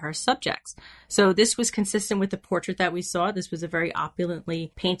portrayed her subjects. So this was consistent with the portrait that we saw. This was a very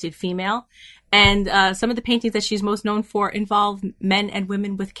opulently painted female. And some of the paintings that she's most known for involve men and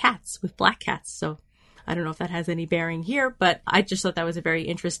women with cats, with black cats. So I don't know if that has any bearing here, but I just thought that was a very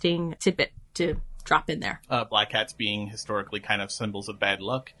interesting tidbit to drop in there. Black cats being historically kind of symbols of bad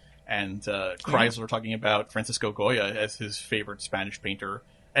luck. And Chrysler talking about Francisco Goya as his favorite Spanish painter.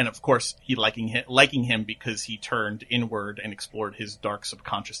 And of course, he liking him because he turned inward and explored his dark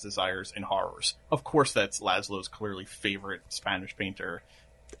subconscious desires and horrors. Of course, that's Laszlo's clearly favorite Spanish painter.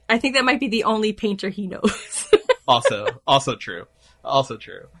 I think that might be the only painter he knows. Also true. Also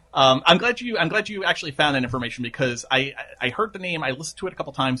true. I'm glad you actually found that information because I heard the name, I listened to it a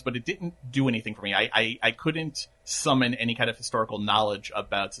couple times, but it didn't do anything for me. I couldn't summon any kind of historical knowledge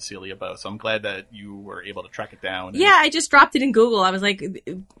about Cecilia Beau, so I'm glad that you were able to track it down. Yeah, I just dropped it in Google. I was like,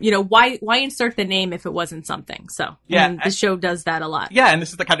 why insert the name if it wasn't something? So yeah, the show does that a lot. Yeah, and this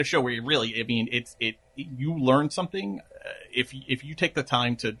is the kind of show where you really, I mean, you learn something if you take the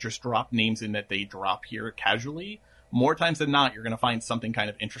time to just drop names in that they drop here casually. More times than not, you're going to find something kind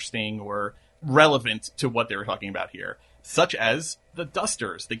of interesting or relevant to what they were talking about here, such as the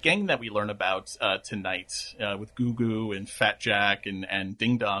Dusters, the gang that we learn about tonight with Goo Goo and Fat Jack and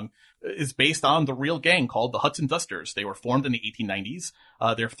Ding Dong, is based on the real gang called the Hudson Dusters. They were formed in the 1890s.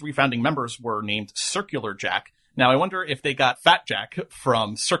 Their 3 founding members were named Circular Jack. Now, I wonder if they got Fat Jack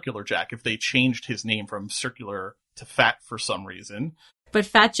from Circular Jack, if they changed his name from Circular to Fat for some reason. But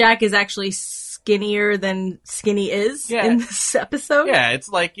Fat Jack is actually skinnier than Skinny is in this episode. Yeah, it's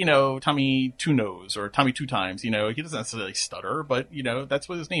like, Tommy Two Nose or Tommy Two Times. He doesn't necessarily stutter, but, that's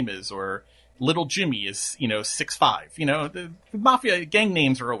what his name is. Or Little Jimmy is, 6'5". The Mafia gang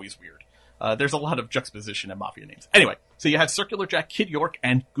names are always weird. There's a lot of juxtaposition in Mafia names. Anyway, so you have Circular Jack, Kid York,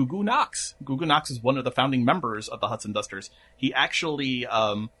 and Goo Goo Knox. Goo Goo Knox is one of the founding members of the Hudson Dusters. He actually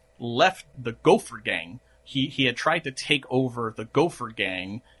left the Gopher Gang. He had tried to take over the Gopher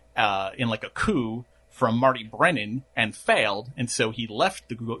Gang in like a coup from Marty Brennan and failed, and so he left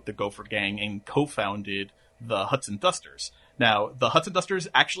the Gopher Gang and co-founded the Hudson Dusters. Now, the Hudson Dusters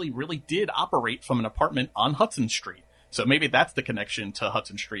actually really did operate from an apartment on Hudson Street, so maybe that's the connection to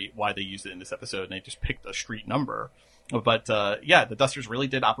Hudson Street, why they used it in this episode, and they just picked a street number. But the Dusters really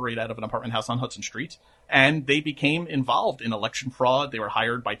did operate out of an apartment house on Hudson Street, and they became involved in election fraud. They were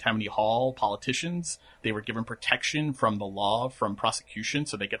hired by Tammany Hall politicians. They were given protection from the law, from prosecution,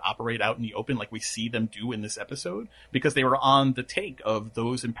 so they could operate out in the open like we see them do in this episode, because they were on the take of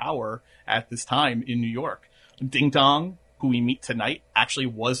those in power at this time in New York. Ding Dong, who we meet tonight, actually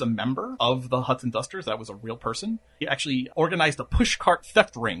was a member of the Hudson Dusters. That was a real person. He actually organized a pushcart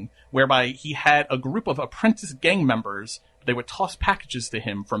theft ring whereby he had a group of apprentice gang members. They would toss packages to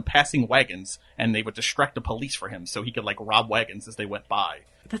him from passing wagons, and they would distract the police for him so he could rob wagons as they went by.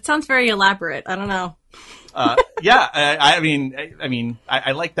 That sounds very elaborate. I don't know. I mean,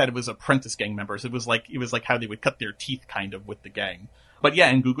 I like that it was apprentice gang members. It was like how they would cut their teeth kind of with the gang. But yeah,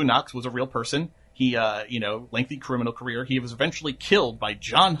 and Goo Goo Knox was a real person. He, lengthy criminal career. He was eventually killed by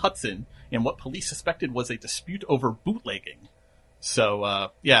John Hudson in what police suspected was a dispute over bootlegging.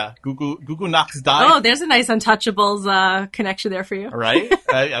 So, Goo Goo Knox died. Oh, there's a nice Untouchables connection there for you. Right?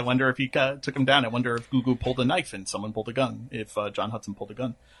 I wonder if he took him down. I wonder if Goo Goo pulled a knife and someone pulled a gun, if John Hudson pulled a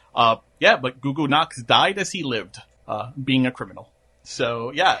gun. But Goo Goo Knox died as he lived, being a criminal.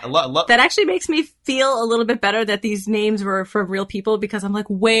 So, yeah, that actually makes me feel a little bit better that these names were from real people, because I'm like,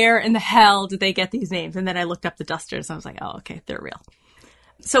 where in the hell did they get these names? And then I looked up the Dusters and I was like, oh, okay, they're real.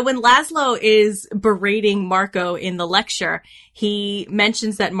 So when Laszlo is berating Marco in the lecture, he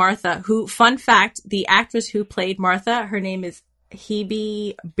mentions that Martha, who, fun fact, the actress who played Martha, her name is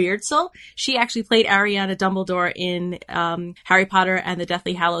Hebe Beardsell. She actually played Ariana Dumbledore in Harry Potter and the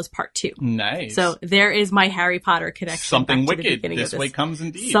Deathly Hallows Part 2. Nice. So there is my Harry Potter connection. Something wicked this way comes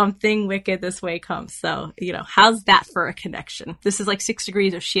indeed. Something wicked this way comes. So, how's that for a connection? This is like 6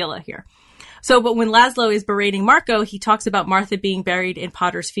 Degrees of Sheila here. So, but when Laszlo is berating Marco, he talks about Martha being buried in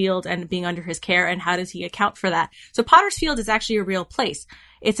Potter's Field and being under his care, and how does he account for that? So Potter's Field is actually a real place.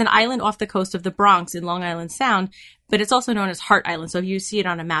 It's an island off the coast of the Bronx in Long Island Sound, but it's also known as Hart Island. So if you see it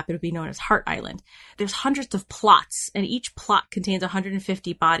on a map, it'll be known as Hart Island. There's hundreds of plots, and each plot contains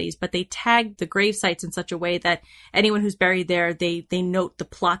 150 bodies, but they tag the grave sites in such a way that anyone who's buried there, they note the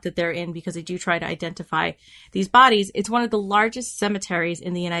plot that they're in, because they do try to identify these bodies. It's one of the largest cemeteries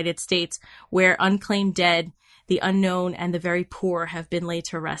in the United States, where unclaimed dead, the unknown, and the very poor have been laid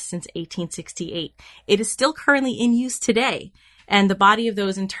to rest since 1868. It is still currently in use today. And the body of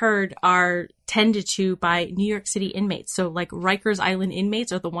those interred are tended to by New York City inmates. So like Rikers Island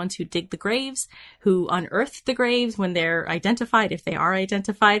inmates are the ones who dig the graves, who unearth the graves when they're identified, if they are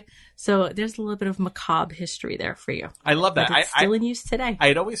identified. So there's a little bit of macabre history there for you. I love that. But it's still in use today. I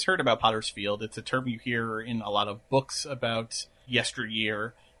had always heard about Potter's Field. It's a term you hear in a lot of books about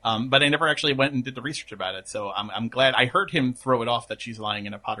yesteryear. But I never actually went and did the research about it. So I'm glad. I heard him throw it off that she's lying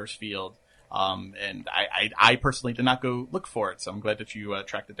in a Potter's Field. And I personally did not go look for it, so I'm glad that you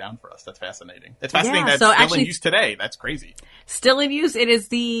tracked it down for us. That's fascinating. It's fascinating that it's still in use today. That's crazy. Still in use. It is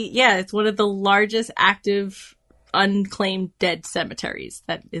it's one of the largest active unclaimed dead cemeteries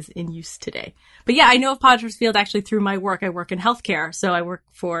that is in use today. But yeah, I know of Potter's Field actually through my work. I work in healthcare, so I work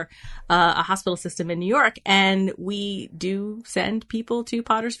for a hospital system in New York, and we do send people to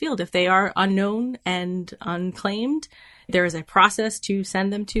Potter's Field if they are unknown and unclaimed. There is a process to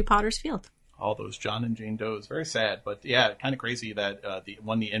send them to Potter's Field. All those John and Jane Does. Very sad, but yeah, kind of crazy that the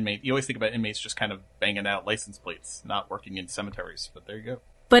inmate, you always think about inmates just kind of banging out license plates, not working in cemeteries, but there you go.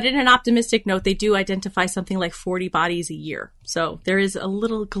 But in an optimistic note, they do identify something like 40 bodies a year. So there is a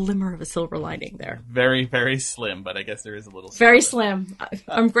little glimmer of a silver lining there. Very, very slim, but I guess there is a little. Very slim.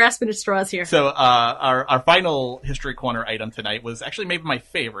 I'm grasping at straws here. So our final History Corner item tonight was actually maybe my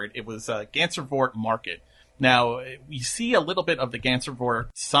favorite. It was Gansevoort Market. Now, we see a little bit of the Gansevoort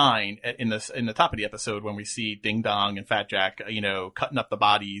sign in the top of the episode when we see Ding Dong and Fat Jack, cutting up the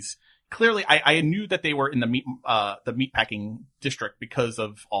bodies. Clearly, I knew that they were in the meatpacking district because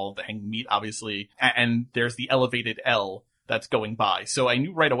of all of the hanging meat, obviously. And there's the elevated L that's going by. So I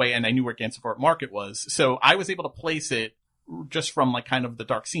knew right away, and I knew where Gansevoort Market was. So I was able to place it just from like kind of the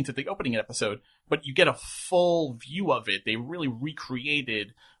dark scenes at the opening episode. But you get a full view of it. They really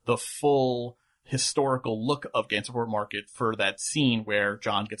recreated the full historical look of Gansevoort Market for that scene where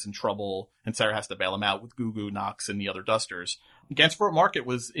John gets in trouble and Sarah has to bail him out with Gugu, Knox, and the other dusters. Gansevoort Market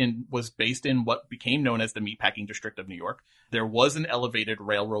was based in what became known as the meatpacking district of New York. There was an elevated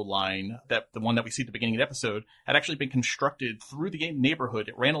railroad line, that the one that we see at the beginning of the episode had actually been constructed through the neighborhood.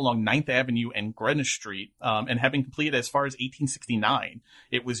 It ran along 9th Avenue and Greenwich Street, and had been completed as far as 1869.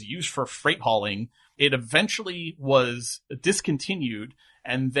 It was used for freight hauling. It eventually was discontinued,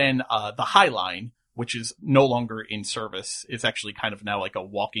 and then the High Line, which is no longer in service, is actually kind of now like a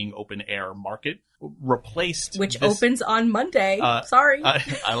walking open air market, replaced. Which opens on Monday. Sorry.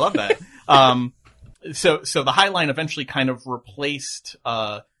 I love that. So the High Line eventually kind of replaced,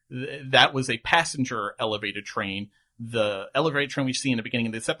 that was a passenger elevated train. The elevated train we see in the beginning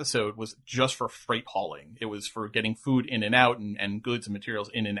of this episode was just for freight hauling. It was for getting food in and out and goods and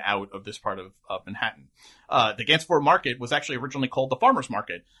materials in and out of this part of Manhattan. The Gansevoort Market was actually originally called the Farmers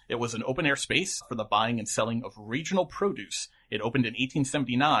Market. It was an open air space for the buying and selling of regional produce. It opened in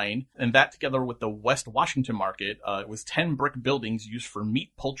 1879, and that together with the West Washington Market, it was 10 brick buildings used for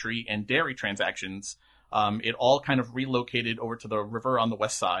meat, poultry, and dairy transactions. It all kind of relocated over to the river on the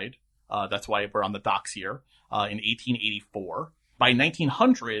west side. That's why we're on the docks here, in 1884. By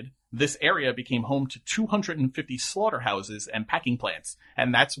 1900, this area became home to 250 slaughterhouses and packing plants.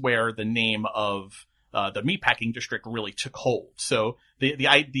 And that's where the name of the meatpacking district really took hold. So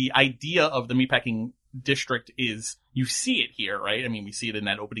the idea of the meatpacking district is, you see it here, right? I mean, we see it in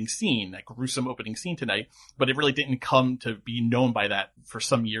that opening scene, that gruesome opening scene tonight, but it really didn't come to be known by that for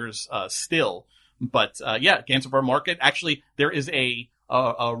some years still. But Gansevoort Market, actually, there is a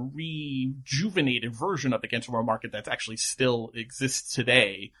rejuvenated version of the Gansevoort Market that's actually still exists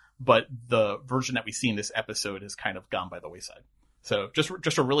today, but the version that we see in this episode has kind of gone by the wayside. So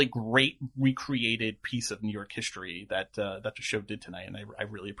just a really great recreated piece of New York history that the show did tonight, and I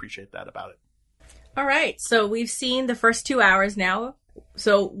really appreciate that about it. All right, so we've seen the first 2 hours now.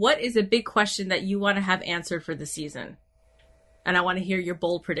 So what is a big question that you want to have answered for the season? And I want to hear your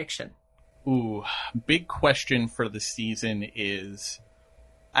bold prediction. Ooh, big question for the season is,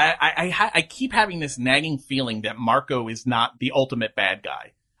 I keep having this nagging feeling that Marco is not the ultimate bad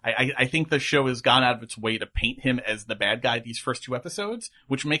guy. I think the show has gone out of its way to paint him as the bad guy these first 2 episodes,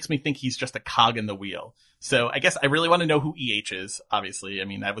 which makes me think he's just a cog in the wheel. So I guess I really want to know who EH is, obviously. I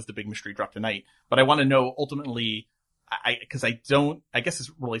mean, that was the big mystery drop tonight. But I want to know ultimately, I guess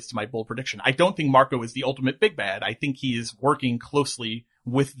this relates to my bold prediction. I don't think Marco is the ultimate big bad. I think he is working closely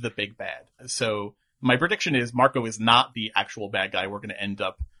with the big bad. So my prediction is Marco is not the actual bad guy we're going to end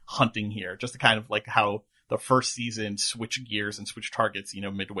up hunting here. Just to kind of like how the first season switch gears and switch targets,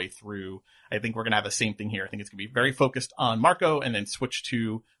 midway through. I think we're going to have the same thing here. I think it's going to be very focused on Marco and then switch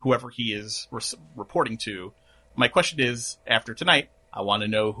to whoever he is reporting to. My question is, after tonight, I want to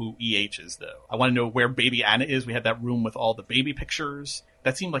know who EH is, though. I want to know where baby Anna is. We had that room with all the baby pictures.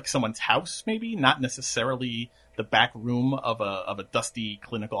 That seemed like someone's house, maybe, not necessarily the back room of a dusty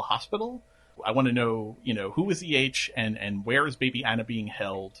clinical hospital. I want to know, who is EH and where is baby Anna being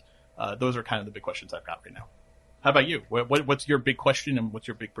held? Those are kind of the big questions I've got right now. How about you? What's your big question and what's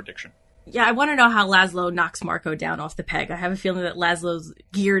your big prediction? Yeah, I want to know how Laszlo knocks Marco down off the peg. I have a feeling that Laszlo's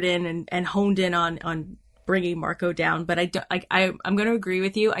geared in and honed in on bringing Marco down, but I'm going to agree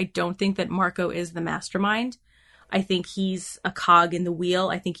with you. I don't think that Marco is the mastermind. I think he's a cog in the wheel.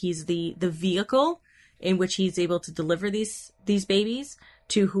 I think he's the vehicle in which he's able to deliver these babies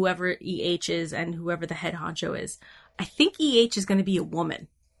to whoever EH is and whoever the head honcho is. I think EH is going to be a woman.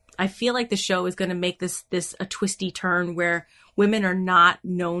 I feel like the show is going to make this a twisty turn where women are not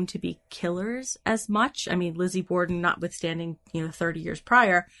known to be killers as much. I mean, Lizzie Borden notwithstanding, 30 years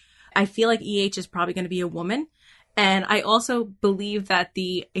prior, I feel like EH is probably going to be a woman. And I also believe that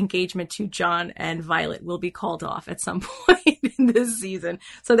the engagement to John and Violet will be called off at some point in this season.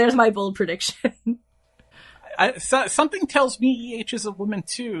 So there's my bold prediction. Something tells me EH is a woman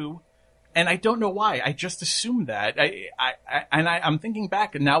too. And I don't know why. I just assumed that. I'm thinking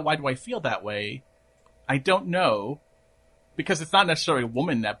back, and now why do I feel that way? I don't know. Because it's not necessarily a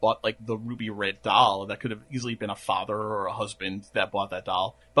woman that bought, like, the ruby red doll. That could have easily been a father or a husband that bought that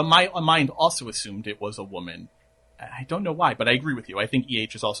doll. But my mind also assumed it was a woman. I don't know why, but I agree with you. I think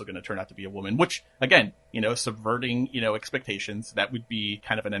EH is also going to turn out to be a woman, which, again, subverting, expectations, that would be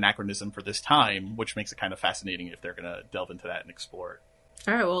kind of an anachronism for this time, which makes it kind of fascinating if they're going to delve into that and explore it.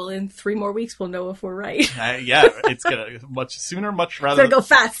 All right, well, in 3 more weeks, we'll know if we're right. Yeah, it's going to much rather go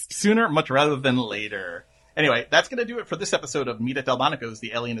fast. Sooner, much rather than later. Anyway, that's going to do it for this episode of Meet at Delmonico's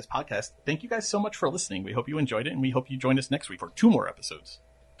The Alienist Podcast. Thank you guys so much for listening. We hope you enjoyed it, and we hope you join us next week for 2 more episodes.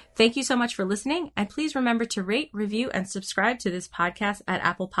 Thank you so much for listening, and please remember to rate, review, and subscribe to this podcast at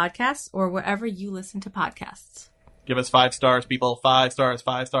Apple Podcasts or wherever you listen to podcasts. Give us 5 stars, people. 5 stars,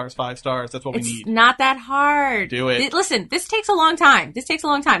 5 stars, 5 stars. That's what we need. It's not that hard. Do it. Listen, this takes a long time. It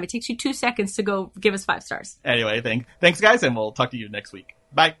takes you 2 seconds to go give us 5 stars. Anyway, thanks guys, and we'll talk to you next week.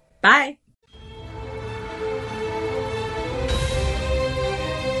 Bye. Bye.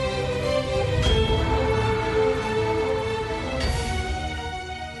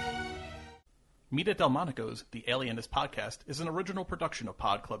 Meet at Delmonico's The Alienist Podcast is an original production of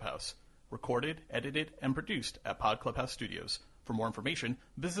Pod Clubhouse. Recorded, edited, and produced at Pod Clubhouse Studios. For more information,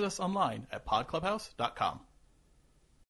 visit us online at podclubhouse.com.